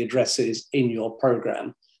up the addresses in your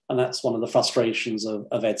program. And that's one of the frustrations of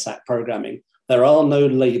EDSAC programming. There are no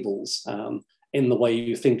labels in the way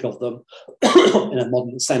you think of them in a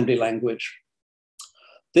modern assembly language.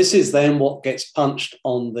 This is then what gets punched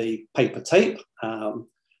on the paper tape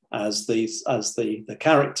as the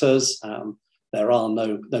characters. There are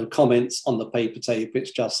no comments on the paper tape,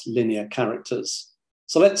 it's just linear characters.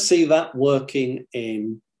 So let's see that working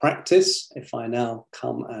in practice. If I now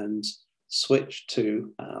come and switch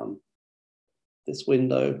to this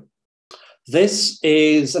window. This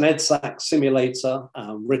is an EDSAC simulator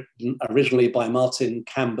written originally by Martin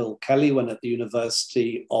Campbell Kelly when at the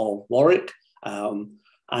University of Warwick. And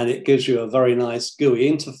it gives you a very nice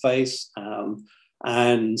GUI interface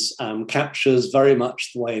and captures very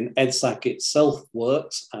much the way an EDSAC itself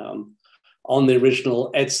works. On the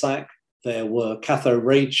original EDSAC, there were cathode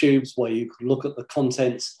ray tubes where you could look at the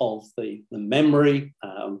contents of the memory.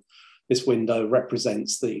 This window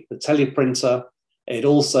represents the teleprinter. It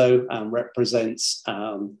also represents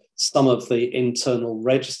some of the internal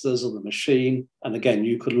registers of the machine. And again,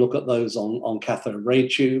 you could look at those on cathode ray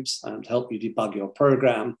tubes to help you debug your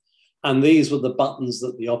program. And these were the buttons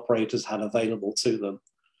that the operators had available to them.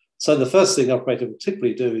 So the first thing the operator would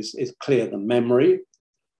typically do is clear the memory,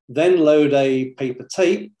 then load a paper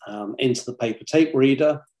tape into the paper tape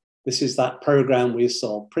reader. This is that program we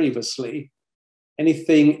saw previously.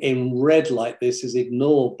 Anything in red like this is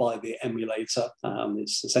ignored by the emulator.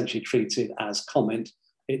 It's essentially treated as comment.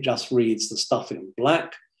 It just reads the stuff in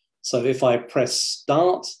black. So if I press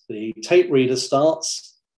start, the tape reader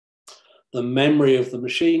starts. The memory of the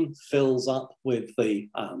machine fills up with the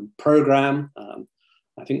program.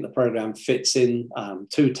 I think the program fits in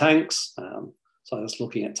 2 tanks. So I was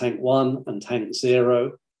looking at tank 1 and tank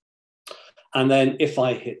 0. And then if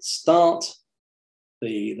I hit start,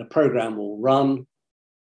 the program will run.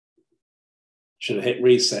 Should have hit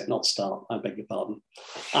reset, not start, I beg your pardon.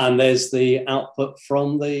 And there's the output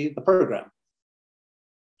from the program.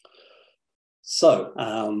 So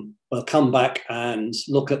we'll come back and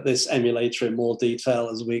look at this emulator in more detail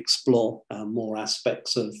as we explore more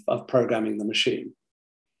aspects of programming the machine.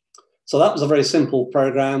 So that was a very simple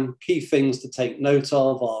program. Key things to take note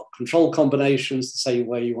of are control combinations to say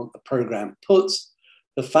where you want the program put.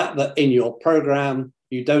 The fact that in your program,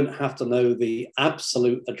 you don't have to know the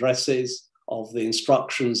absolute addresses of the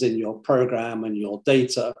instructions in your program and your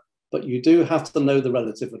data, but you do have to know the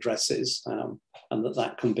relative addresses, and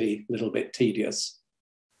that can be a little bit tedious.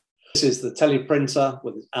 This is the teleprinter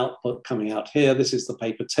with its output coming out here. This is the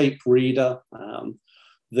paper tape reader.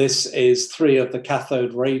 This is 3 of the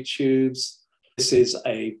cathode ray tubes. This is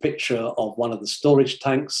a picture of one of the storage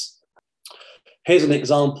tanks. Here's an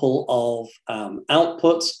example of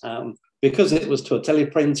output. Because it was to a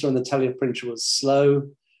teleprinter and the teleprinter was slow,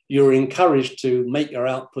 you were encouraged to make your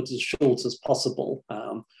output as short as possible.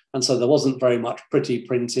 And so there wasn't very much pretty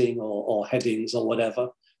printing or headings or whatever.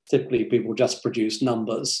 Typically, people just produce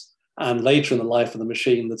numbers. And later in the life of the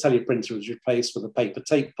machine, the teleprinter was replaced with a paper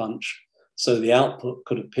tape punch, so the output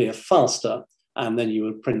could appear faster, and then you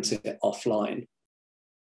would print it offline.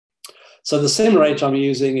 So the simulator I'm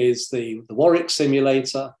using is the Warwick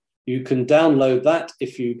simulator. You can download that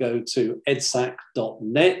if you go to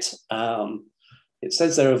edsac.net. It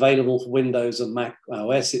says they're available for Windows and Mac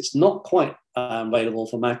OS. It's not quite available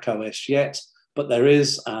for Mac OS yet, but there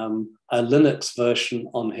is a Linux version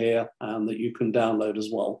on here that you can download as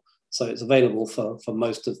well. So it's available for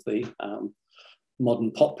most of the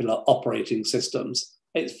modern popular operating systems.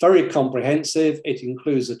 It's very comprehensive. It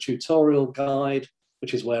includes a tutorial guide,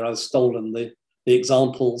 which is where I've stolen the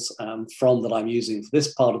examples from that I'm using for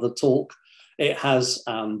this part of the talk. It has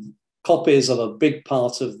copies of a big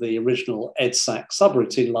part of the original EDSAC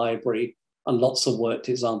subroutine library and lots of worked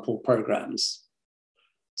example programs.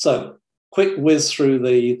 So quick whiz through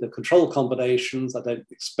the control combinations. I don't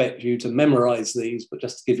expect you to memorize these, but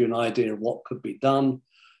just to give you an idea of what could be done.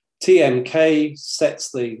 TMK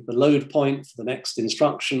sets the load point for the next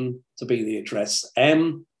instruction to be the address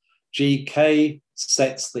M. GK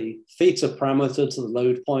sets the theta parameter to the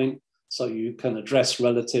load point, so you can address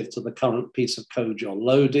relative to the current piece of code you're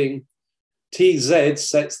loading. TZ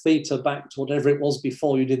sets theta back to whatever it was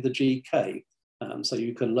before you did the GK. So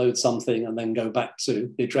you can load something and then go back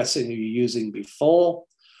to the addressing you were using before.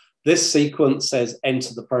 This sequence says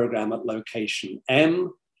enter the program at location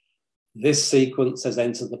M. This sequence says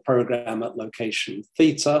enter the program at location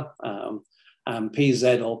theta, and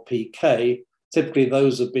PZ or PK. Typically,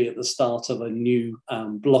 those would be at the start of a new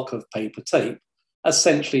block of paper tape,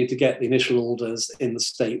 essentially to get the initial orders in the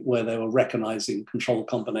state where they were recognizing control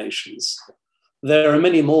combinations. There are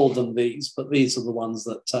many more than these, but these are the ones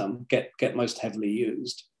that get most heavily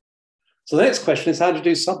used. So the next question is how to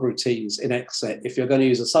do subroutines in EDSAC if you're going to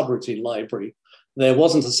use a subroutine library. There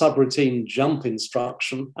wasn't a subroutine jump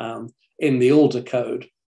instruction in the order code.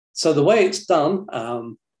 So the way it's done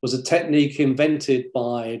was a technique invented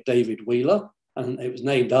by David Wheeler, and it was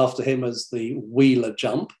named after him as the Wheeler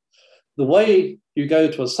jump. The way you go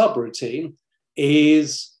to a subroutine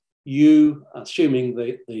is you, assuming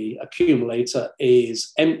the accumulator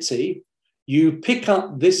is empty, you pick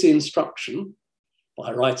up this instruction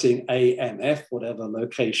by writing AMF, whatever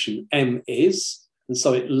location M is. And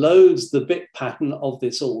so it loads the bit pattern of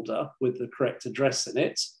this order with the correct address in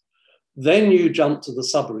it. Then you jump to the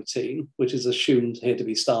subroutine, which is assumed here to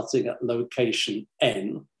be starting at location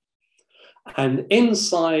N. And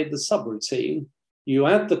inside the subroutine, you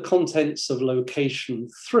add the contents of location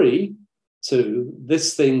 3 to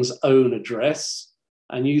this thing's own address,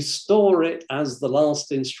 and you store it as the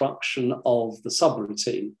last instruction of the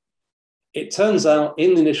subroutine. It turns out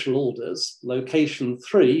in the initial orders, location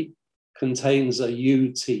 3 contains a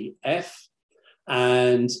UTF,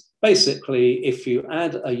 and basically if you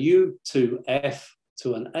add a U2F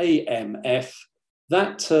to an AMF,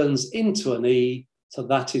 that turns into an E to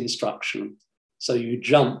that instruction. So you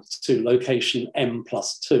jump to location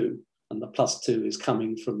M+2, and the +2 is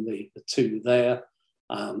coming from the 2 there.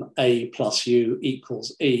 A plus U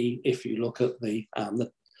equals E if you look at the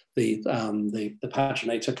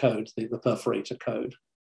paginator code, the perforator code.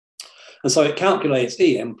 And so it calculates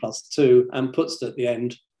EM+2 and puts it at the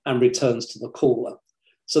end and returns to the caller.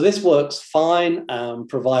 So this works fine,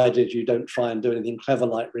 provided you don't try and do anything clever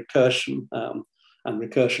like recursion. And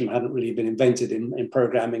recursion hadn't really been invented in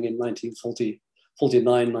programming in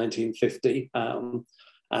 1949, 1950.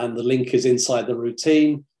 And the link is inside the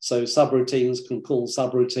routine. So subroutines can call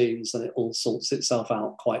subroutines, and it all sorts itself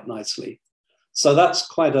out quite nicely. So that's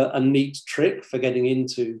quite a neat trick for getting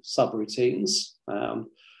into subroutines.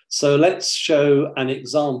 So let's show an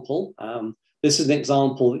example. This is an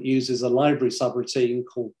example that uses a library subroutine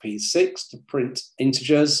called P6 to print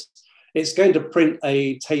integers. It's going to print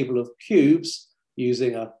a table of cubes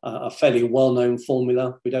using a fairly well-known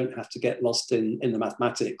formula. We don't have to get lost in the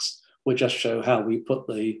mathematics. We'll just show how we put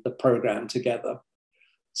the program together.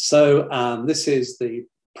 So this is the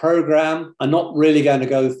program. I'm not really going to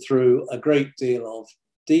go through a great deal of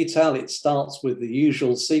detail. It starts with the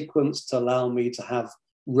usual sequence to allow me to have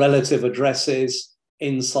relative addresses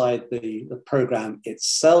inside the program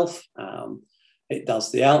itself. It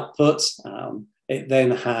does the output. It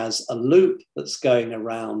then has a loop that's going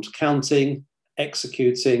around counting,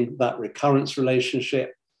 executing that recurrence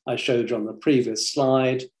relationship I showed you on the previous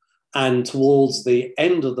slide. And towards the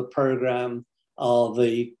end of the program are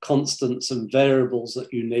the constants and variables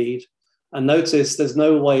that you need. And notice there's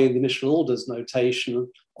no way in the initial orders notation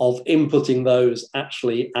of inputting those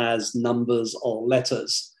actually as numbers or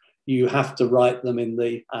letters. You have to write them in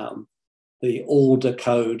the order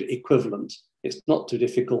code equivalent. It's not too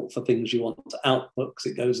difficult for things you want to output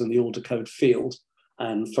because it goes in the order code field.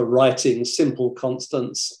 And for writing simple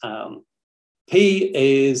constants, P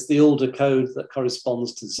is the order code that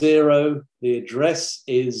corresponds to 0. The address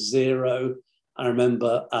is 0. I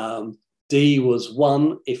remember D was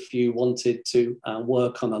 1 if you wanted to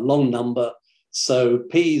work on a long number. So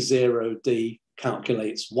P0D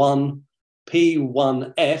calculates 1.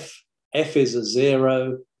 P1F, F is a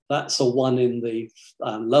 0. That's a 1 in the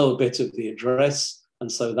lower bit of the address. And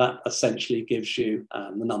so that essentially gives you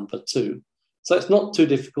the number 2. So it's not too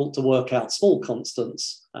difficult to work out small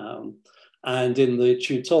constants. And in the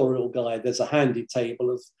tutorial guide, there's a handy table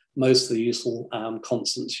of most of the useful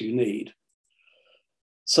constants you need.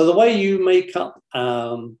 So the way you make up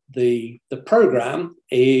the program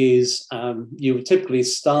is you would typically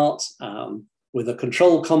start with a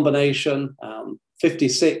control combination.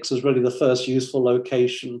 56 is really the first useful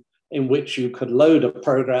location in which you could load a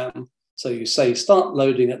program. So you say start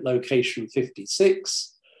loading at location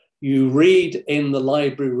 56. You read in the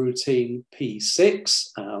library routine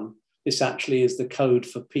P6. This actually is the code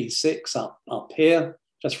for P6 up here.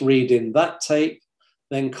 Just read in that tape.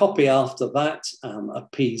 Then copy after that a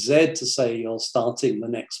PZ to say you're starting the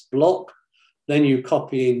next block. Then you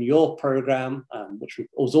copy in your program, which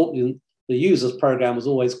was the user's program was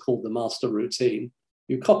always called the master routine.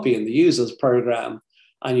 You copy in the user's program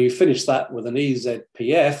and you finish that with an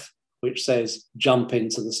EZPF, which says jump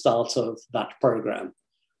into the start of that program.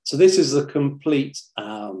 So this is the complete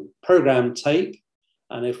program tape.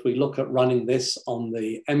 And if we look at running this on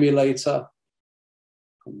the emulator,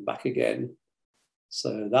 come back again.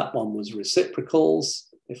 So that one was reciprocals.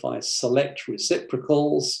 If I select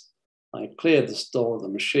reciprocals, I clear the store of the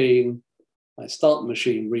machine. I start the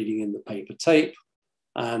machine reading in the paper tape,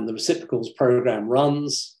 and the reciprocals program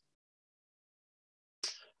runs.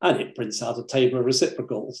 And it prints out a table of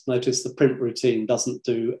reciprocals. Notice the print routine doesn't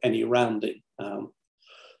do any rounding.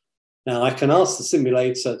 Now I can ask the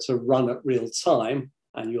simulator to run at real time,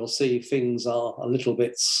 and you'll see things are a little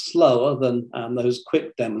bit slower than those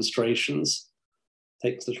quick demonstrations.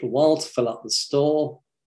 Takes a little while to fill up the store.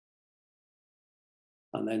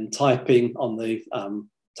 And then typing on the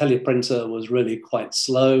teleprinter was really quite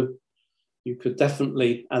slow. You could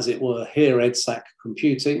definitely, as it were, hear EDSAC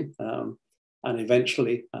computing, and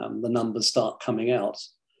eventually the numbers start coming out.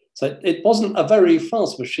 So it wasn't a very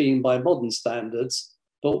fast machine by modern standards,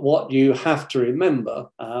 but what you have to remember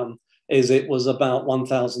is it was about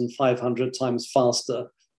 1,500 times faster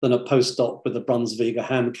than a postdoc with a Brunsviga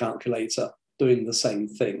hand calculator doing the same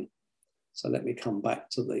thing. So let me come back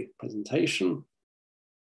to the presentation.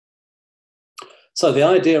 So the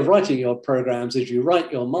idea of writing your programs is you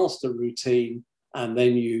write your master routine and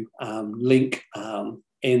then you link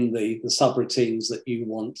in the subroutines that you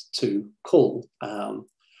want to call.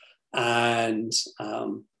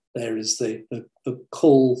 There is the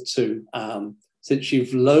call to, since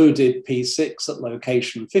you've loaded P6 at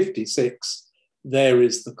location 56, there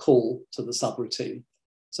is the call to the subroutine.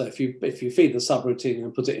 So if you feed the subroutine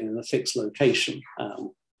and put it in a fixed location,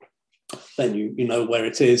 then you know where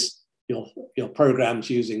it is. Your program's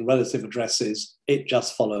using relative addresses, it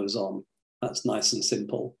just follows on. That's nice and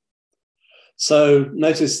simple. So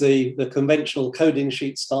notice the conventional coding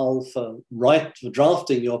sheet style for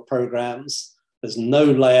drafting your programs. There's no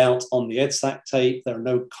layout on the EDSAC tape. There are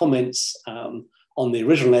no comments on the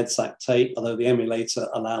original EDSAC tape, although the emulator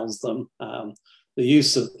allows them. The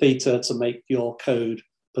use of theta to make your code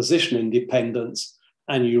position independent,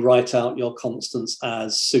 and you write out your constants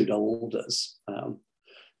as pseudo orders.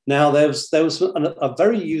 Now, there was a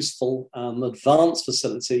very useful advanced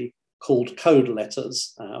facility called code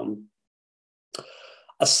letters.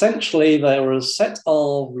 Essentially, there were a set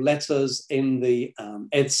of letters in the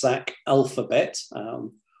EDSAC alphabet,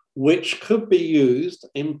 which could be used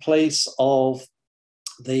in place of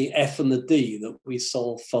the F and the D that we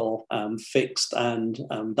saw for fixed and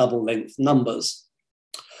double length numbers.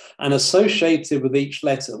 And associated with each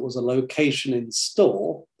letter was a location in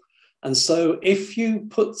store. And so if you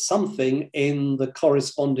put something in the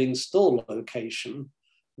corresponding store location,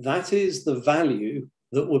 that is the value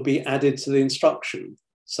that would be added to the instruction.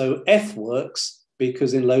 So F works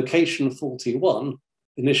because in location 41,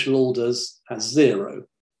 initial orders has 0.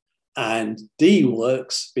 And D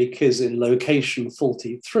works because in location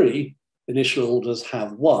 43, initial orders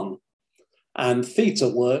have 1. And theta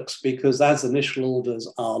works because as initial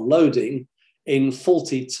orders are loading, in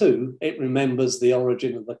 42, it remembers the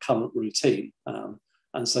origin of the current routine.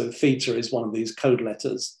 And so theta is one of these code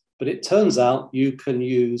letters. But it turns out you can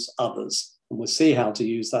use others. And we'll see how to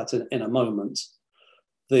use that in a moment.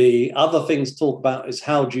 The other thing to talk about is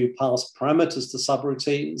how do you pass parameters to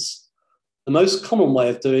subroutines? The most common way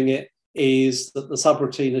of doing it is that the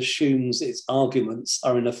subroutine assumes its arguments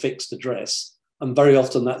are in a fixed address. And very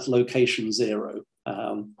often that's location 0.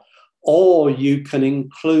 Or you can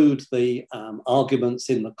include the arguments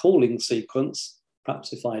in the calling sequence.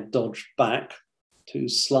 Perhaps if I dodge back 2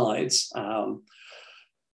 slides.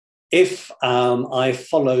 If I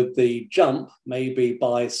followed the jump, maybe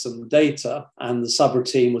by some data, and the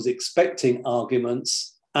subroutine was expecting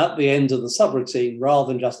arguments at the end of the subroutine,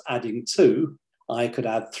 rather than just adding 2, I could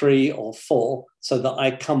add 3 or 4 so that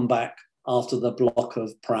I come back after the block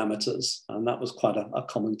of parameters. And that was quite a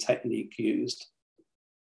common technique used.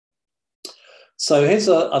 So here's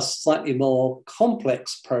a slightly more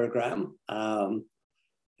complex program.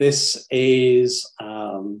 This is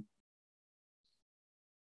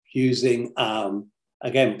using,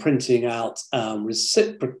 again, printing out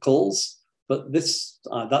reciprocals, but this,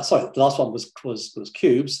 sorry, the last one was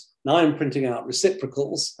cubes. Now I'm printing out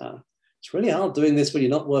reciprocals. It's really hard doing this when you're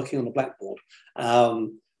not working on a blackboard.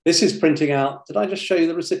 This is printing out, did I just show you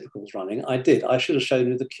the reciprocals running? I did, I should have shown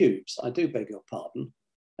you the cubes. I do beg your pardon.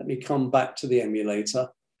 Let me come back to the emulator.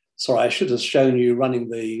 Sorry, I should have shown you running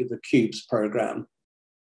the cubes program.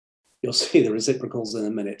 You'll see the reciprocals in a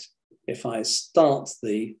minute. If I start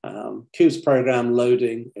the cubes program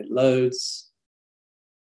loading, it loads.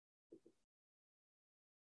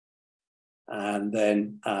 And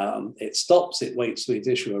then it stops, it waits for it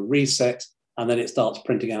to issue a reset, and then it starts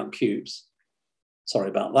printing out cubes. Sorry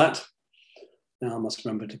about that. Now I must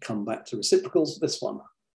remember to come back to reciprocals, this one.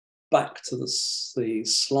 Back to the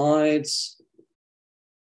slides.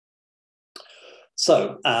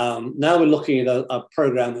 So now we're looking at a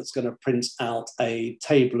program that's going to print out a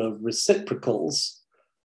table of reciprocals.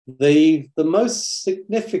 The most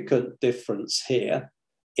significant difference here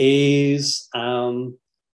is,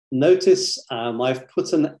 notice I've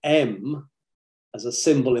put an M as a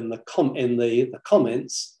symbol in the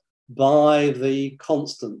comments by the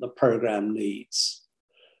constant the program needs.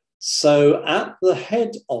 So at the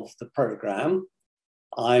head of the program,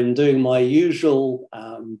 I'm doing my usual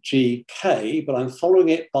GK, but I'm following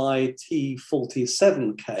it by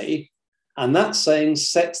T47K, and that's saying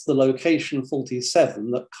set the location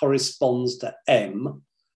 47 that corresponds to M,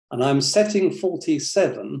 and I'm setting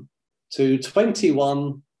 47 to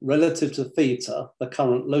 21 relative to theta, the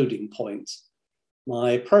current loading point.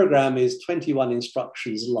 My program is 21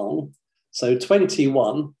 instructions long, so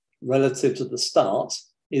 21 relative to the start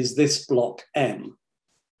is this block M.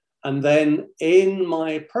 And then in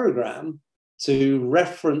my program, to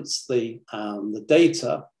reference the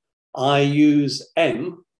data, I use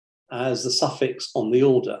M as the suffix on the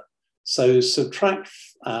order. So subtract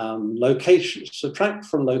from location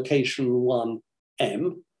 1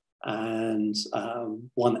 M and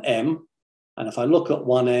 1 M. And if I look at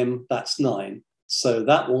 1 M, that's 9. So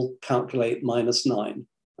that will calculate -9.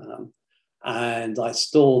 And I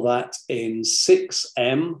store that in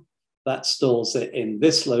 6M. That stores it in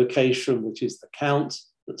this location, which is the count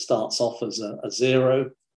that starts off as a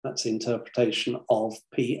 0. That's the interpretation of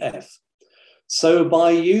PF. So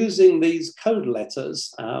by using these code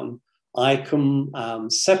letters, I can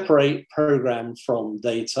separate program from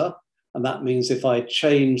data. And that means if I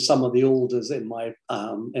change some of the orders in my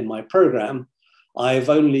program, I've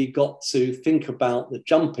only got to think about the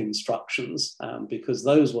jump instructions because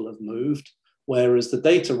those will have moved, whereas the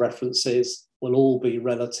data references will all be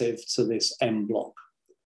relative to this M block.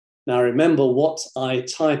 Now remember, what I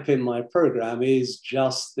type in my program is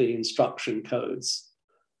just the instruction codes.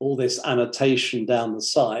 All this annotation down the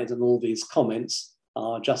side and all these comments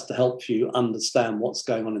are just to help you understand what's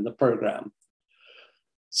going on in the program.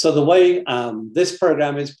 So the way this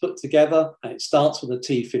program is put together, it starts with a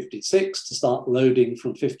T56 to start loading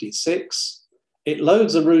from 56. It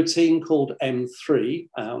loads a routine called M3.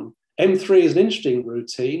 M3 is an interesting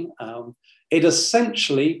routine. It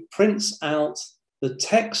essentially prints out the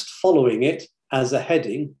text following it as a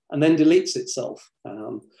heading and then deletes itself.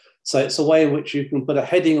 So it's a way in which you can put a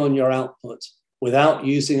heading on your output without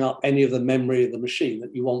using up any of the memory of the machine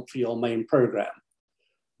that you want for your main program.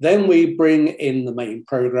 Then we bring in the main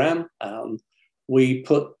program. We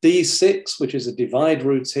put D6, which is a divide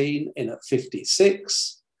routine, in at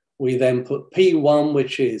 56. We then put P1,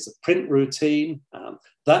 which is a print routine.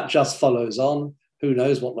 That just follows on. Who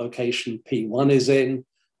knows what location P1 is in?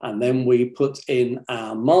 And then we put in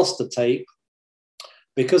our master tape.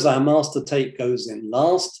 Because our master tape goes in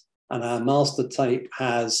last, and our master tape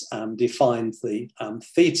has defined the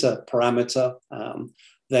theta parameter,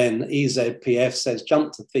 then EZPF says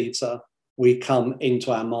jump to theta, we come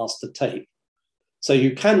into our master tape. So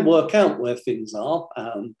you can work out where things are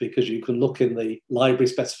because you can look in the library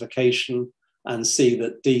specification and see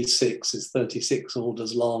that D6 is 36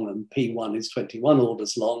 orders long and P1 is 21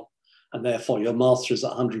 orders long, and therefore your master is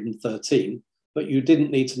 113, but you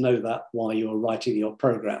didn't need to know that while you were writing your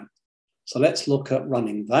program. So let's look at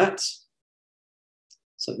running that.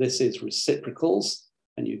 So this is reciprocals.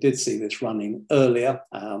 And you did see this running earlier.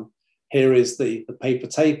 Here is the paper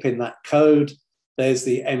tape in that code. There's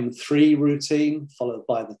the M3 routine, followed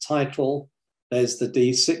by the title. There's the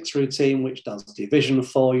D6 routine, which does division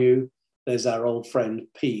for you. There's our old friend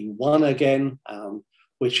P1 again,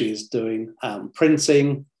 which is doing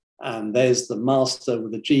printing. And there's the master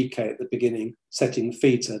with the GK at the beginning, setting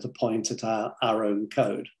theta to point at our own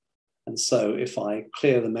code. And so if I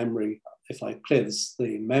clear the memory, if I clear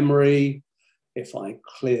the memory, if I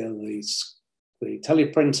clear the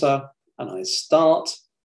teleprinter and I start,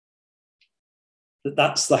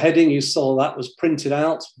 that's the heading you saw that was printed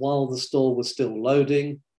out while the store was still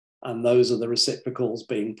loading, and those are the reciprocals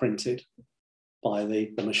being printed by the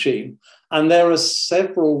machine. And there are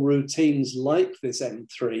several routines like this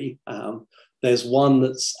M3. There's one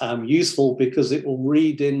that's useful because it will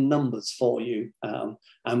read in numbers for you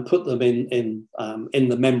and put them in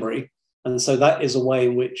the memory. And so that is a way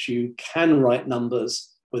in which you can write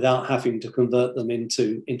numbers without having to convert them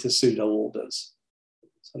into pseudo orders.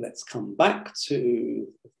 So let's come back to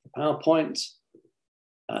the PowerPoint.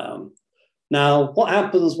 Now, what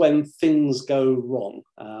happens when things go wrong?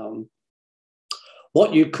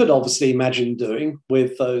 What you could obviously imagine doing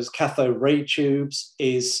with those cathode ray tubes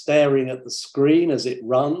is staring at the screen as it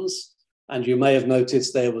runs. And you may have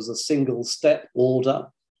noticed there was a single step order.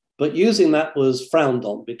 But using that was frowned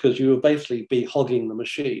on because you would basically be hogging the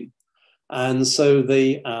machine. And so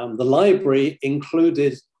the library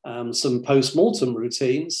included some post-mortem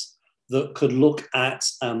routines that could look at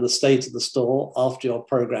the state of the store after your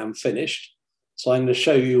program finished. So I'm going to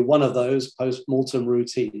show you one of those, post-mortem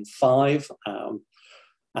routine 5,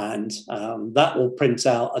 and that will print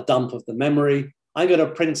out a dump of the memory. I'm going to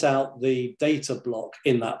print out the data block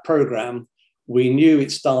in that program. We knew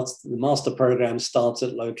it started, the master program started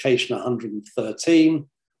at location 113.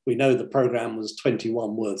 We know the program was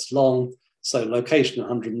 21 words long. So location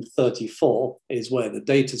 134 is where the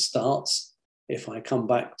data starts. If I come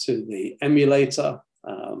back to the emulator,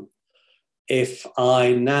 if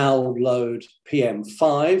I now load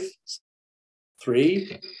PM5,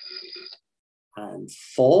 3, and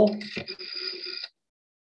 4,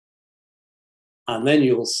 and then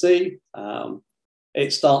you'll see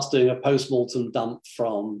it starts doing a post-mortem dump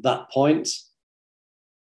from that point.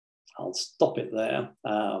 I'll stop it there.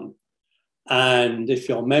 And if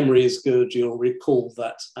your memory is good, you'll recall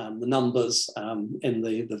that the numbers in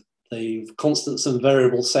the constants and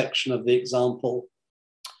variables section of the example,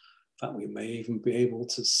 in fact, we may even be able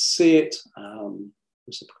to see it,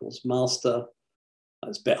 reciprocals master.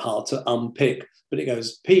 It's a bit hard to unpick, but it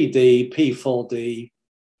goes PD, P4D,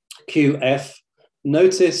 QF.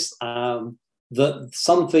 Notice that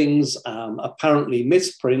some things apparently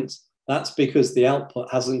misprint. That's because the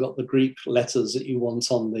output hasn't got the Greek letters that you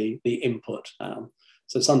want on the input.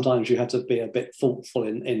 So sometimes you have to be a bit thoughtful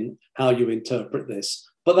in how you interpret this.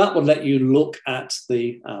 But that will let you look at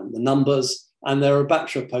the numbers, and there are a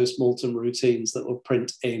batch of post-mortem routines that will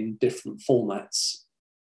print in different formats.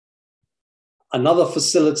 Another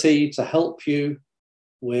facility to help you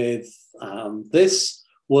with this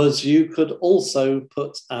was you could also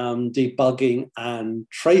put debugging and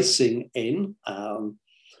tracing in.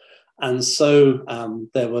 And so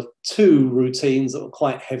there were two routines that were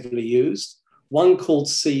quite heavily used. One called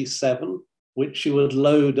C7, which you would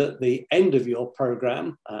load at the end of your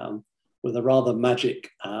program with a rather magic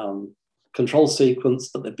control sequence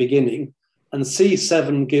at the beginning. And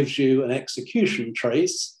C7 gives you an execution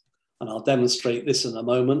trace. And I'll demonstrate this in a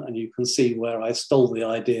moment, and you can see where I stole the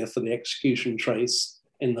idea for the execution trace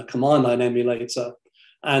in the command line emulator.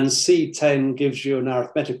 And C10 gives you an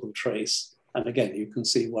arithmetical trace. And again, you can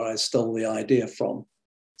see where I stole the idea from.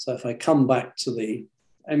 So if I come back to the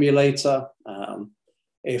emulator,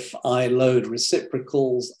 if I load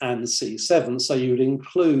reciprocals and C7, so you'd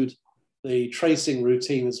include the tracing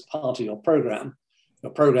routine as part of your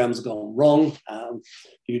program's gone wrong.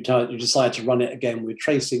 You decide to run it again with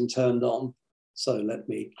tracing turned on. So let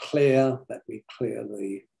me clear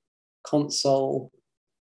the console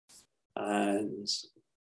and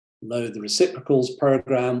load the reciprocals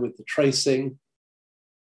program with the tracing.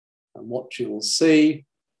 And what you will see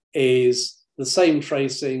is the same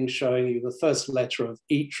tracing showing you the first letter of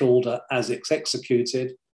each order as it's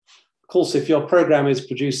executed. Of course, if your program is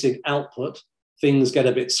producing output, things get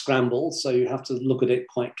a bit scrambled, so you have to look at it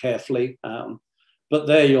quite carefully. But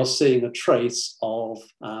there you're seeing a trace of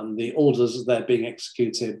the orders as they're being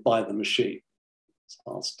executed by the machine. So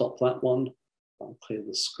I'll stop that one. I'll clear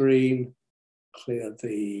the screen, clear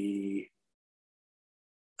the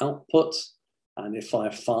output. And if I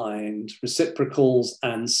find reciprocals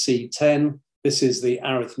and C10, this is the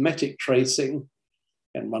arithmetic tracing,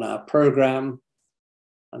 and run our program.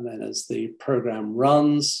 And then as the program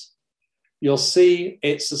runs, you'll see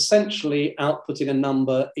it's essentially outputting a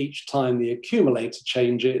number each time the accumulator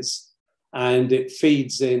changes, and it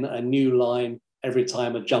feeds in a new line every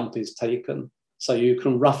time a jump is taken. So you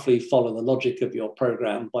can roughly follow the logic of your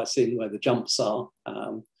program by seeing where the jumps are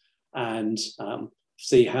and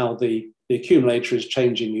see how the accumulator is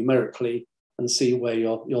changing numerically and see where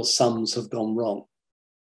your sums have gone wrong.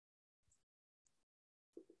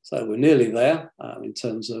 So we're nearly there in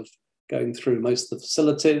terms of going through most of the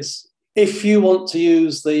facilities. If you want to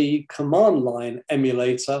use the command line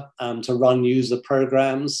emulator to run user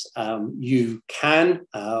programs, you can.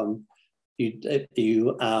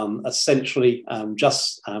 You essentially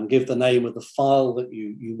just give the name of the file that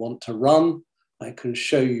you want to run. I can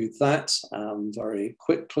show you that very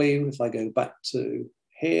quickly. If I go back to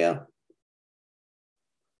here,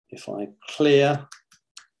 if I clear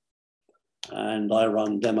and I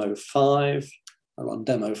run demo 5,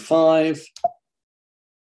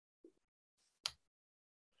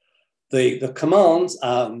 the commands,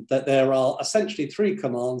 that there are essentially 3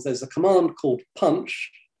 commands. There's a command called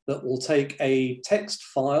punch that will take a text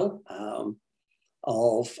file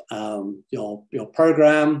of your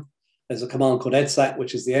program. There's a command called EDSAC,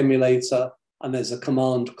 which is the emulator, and there's a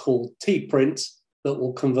command called tprint that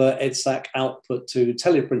will convert EDSAC output to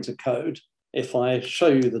teleprinter code. If I show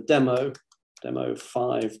you the demo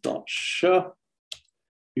 5.sh,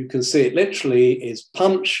 you can see it literally is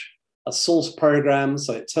punch, a source program,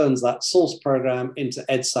 so it turns that source program into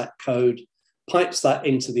EDSAC code, pipes that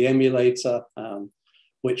into the emulator,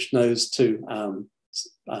 which knows to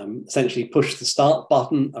essentially push the start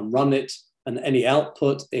button and run it, and any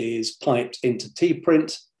output is piped into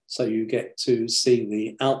tprint, so you get to see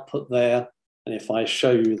the output there. And if I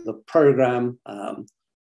show you the program,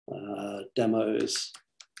 demos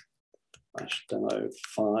demo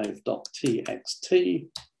 5.txt,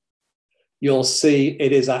 you'll see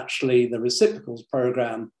it is actually the reciprocals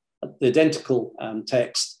program, the identical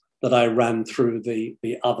text that I ran through the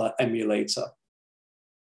other emulator.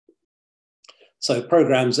 So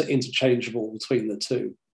programs are interchangeable between the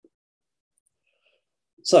two.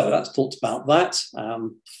 So that's talked about that.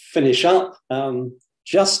 Finish up.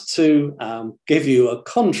 Just to give you a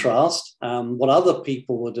contrast, what other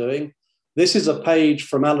people were doing. This is a page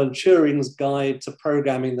from Alan Turing's guide to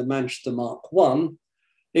programming the Manchester Mark I.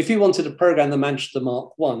 If you wanted to program the Manchester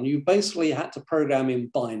Mark I, you basically had to program in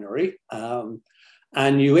binary,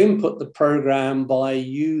 and you input the program by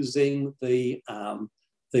using the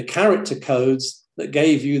character codes that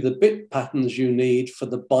gave you the bit patterns you need for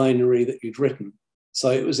the binary that you'd written. So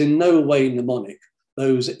it was in no way mnemonic.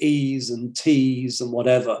 Those E's and T's and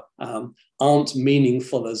whatever aren't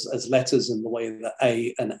meaningful as letters in the way that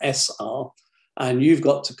A and S are. And you've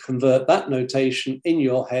got to convert that notation in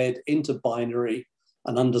your head into binary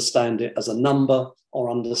and understand it as a number or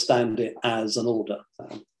understand it as an order.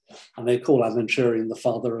 And they call Alan Turing the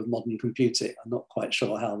father of modern computing. I'm not quite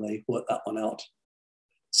sure how they worked that one out.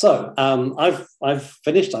 So I've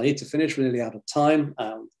finished. I need to finish, really out of time.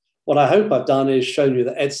 What I hope I've done is shown you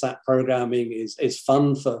that EDSAC programming is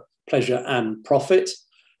fun for pleasure and profit.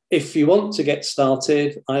 If you want to get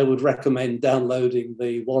started, I would recommend downloading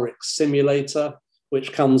the Warwick simulator,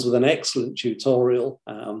 which comes with an excellent tutorial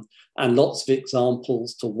and lots of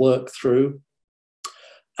examples to work through.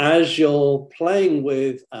 As you're playing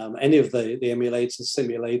with any of the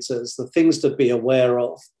simulators, the things to be aware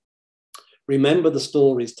of: remember the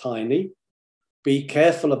store is tiny. Be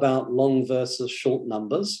careful about long versus short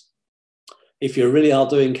numbers. If you really are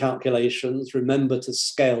doing calculations, remember to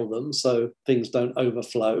scale them so things don't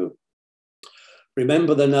overflow.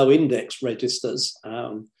 Remember there are no index registers.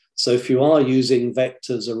 So if you are using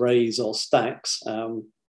vectors, arrays, or stacks,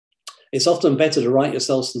 it's often better to write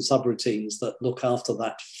yourself some subroutines that look after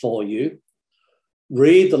that for you.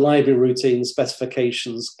 Read the library routine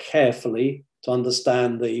specifications carefully to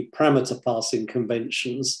understand the parameter passing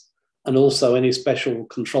conventions and also any special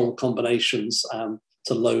control combinations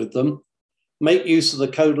to load them. Make use of the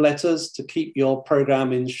code letters to keep your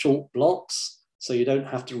program in short blocks so you don't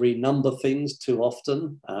have to renumber things too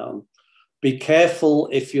often. Be careful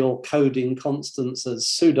if you're coding constants as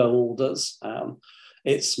pseudo orders.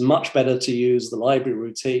 It's much better to use the library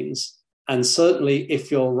routines. And certainly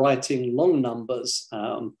if you're writing long numbers,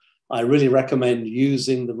 I really recommend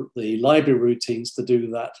using the library routines to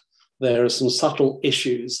do that. There are some subtle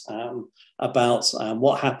issues about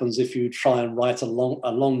what happens if you try and write a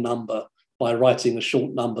long number by writing a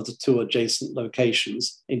short number to two adjacent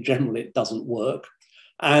locations. In general, it doesn't work.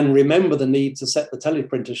 And remember the need to set the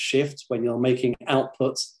teleprinter shift when you're making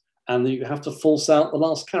outputs, and you have to force out the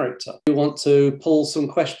last character. You want to pull some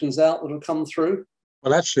questions out that have come through?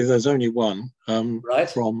 Well, actually, there's only one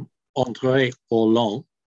from André Orland,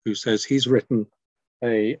 who says he's written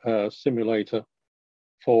a simulator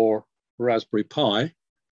for Raspberry Pi,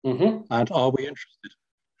 and are we interested?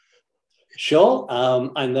 Sure,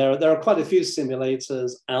 and there are quite a few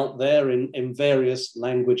simulators out there in various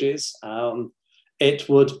languages. It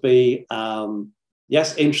would be,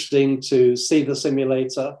 yes, interesting to see the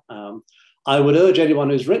simulator. I would urge anyone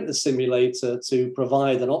who's written the simulator to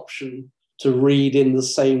provide an option to read in the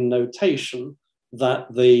same notation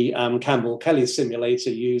that the Campbell-Kelly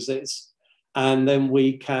simulator uses. And then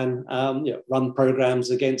we can run programs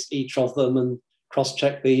against each of them and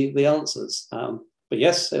cross-check the answers. But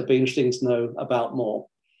yes, it'd be interesting to know about more.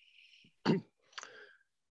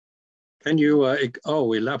 Can you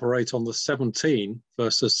elaborate on the 17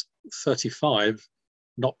 versus 35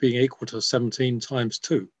 not being equal to 17 times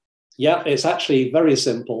 2? Yeah, it's actually very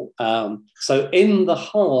simple. So in the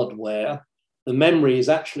hardware, the memory is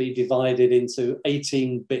actually divided into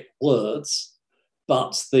 18-bit words,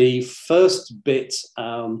 but the first bit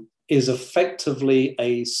is effectively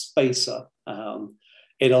a spacer.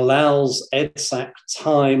 It allows EDSAC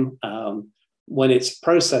time when it's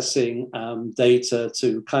processing data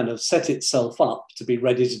to kind of set itself up to be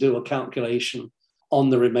ready to do a calculation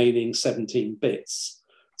on the remaining 17 bits.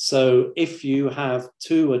 So if you have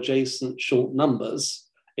two adjacent short numbers,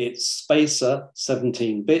 it's spacer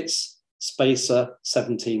 17 bits, spacer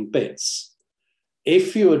 17 bits.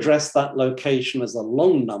 If you address that location as a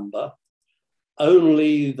long number,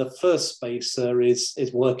 only the first spacer is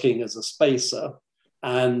working as a spacer,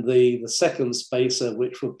 and the second spacer,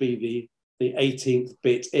 which would be the 18th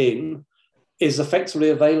bit in, is effectively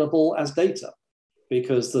available as data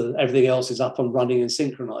because everything else is up and running and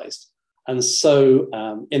synchronized. And so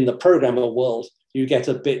in the programmer world, you get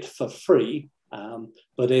a bit for free,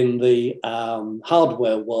 but in the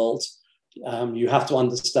hardware world, you have to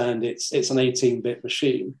understand it's an 18-bit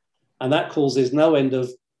machine. And that causes no end of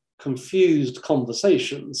confused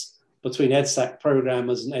conversations between EDSAC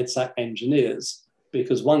programmers and EDSAC engineers,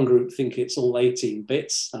 because one group think it's all 18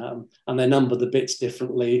 bits and they number the bits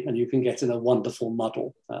differently, and you can get in a wonderful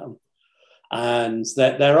muddle. And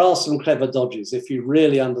there are some clever dodges. If you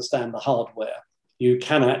really understand the hardware, you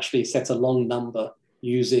can actually set a long number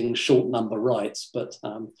using short number writes, but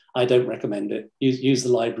I don't recommend it. Use the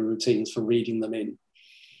library routines for reading them in.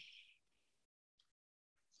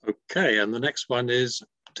 Okay, and the next one is,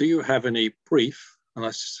 do you have any brief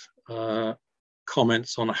comments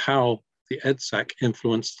on how the EDSAC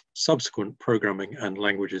influenced subsequent programming and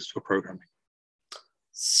languages for programming?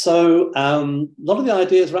 So a lot of the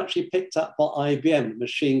ideas were actually picked up by IBM, a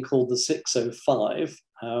machine called the 605.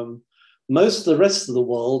 Most of the rest of the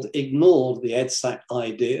world ignored the EDSAC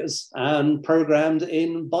ideas and programmed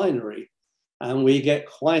in binary. And we get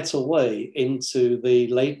quite a way into the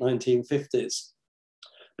late 1950s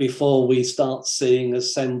before we start seeing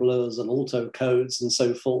assemblers and autocodes and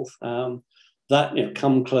so forth that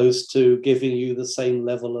come close to giving you the same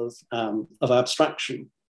level of abstraction.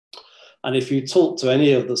 And if you talk to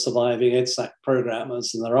any of the surviving EDSAC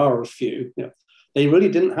programmers, and there are a few, they really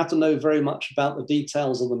didn't have to know very much about the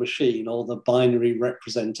details of the machine or the binary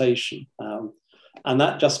representation. And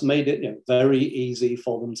that just made it very easy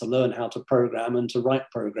for them to learn how to program and to write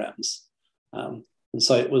programs. And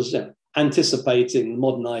so it was anticipating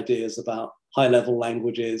modern ideas about high-level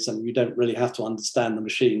languages, and you don't really have to understand the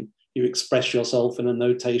machine. You express yourself in a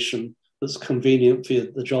notation that's convenient for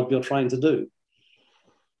the job you're trying to do.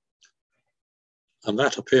 And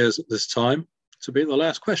that appears at this time to be the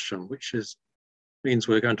last question, which means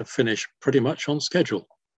we're going to finish pretty much on schedule.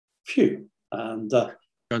 Phew. And I'm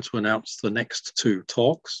going to announce the next two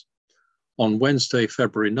talks. On Wednesday,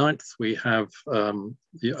 February 9th, we have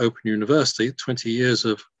the Open University, 20 years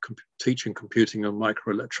of teaching computing and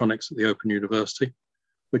microelectronics at the Open University,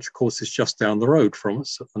 which of course is just down the road from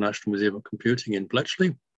us at the National Museum of Computing in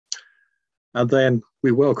Bletchley. And then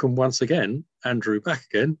we welcome once again Andrew back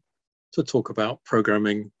again to talk about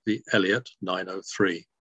programming the Elliott 903.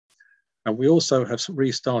 And we also have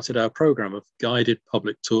restarted our program of guided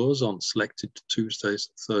public tours on selected Tuesdays,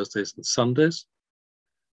 Thursdays and Sundays.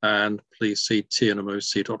 And please see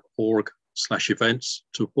tnmoc.org/events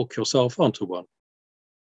to book yourself onto one.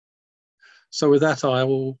 So with that, I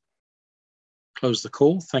will close the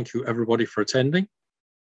call. Thank you everybody for attending,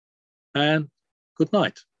 and good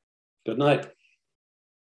night. Good night.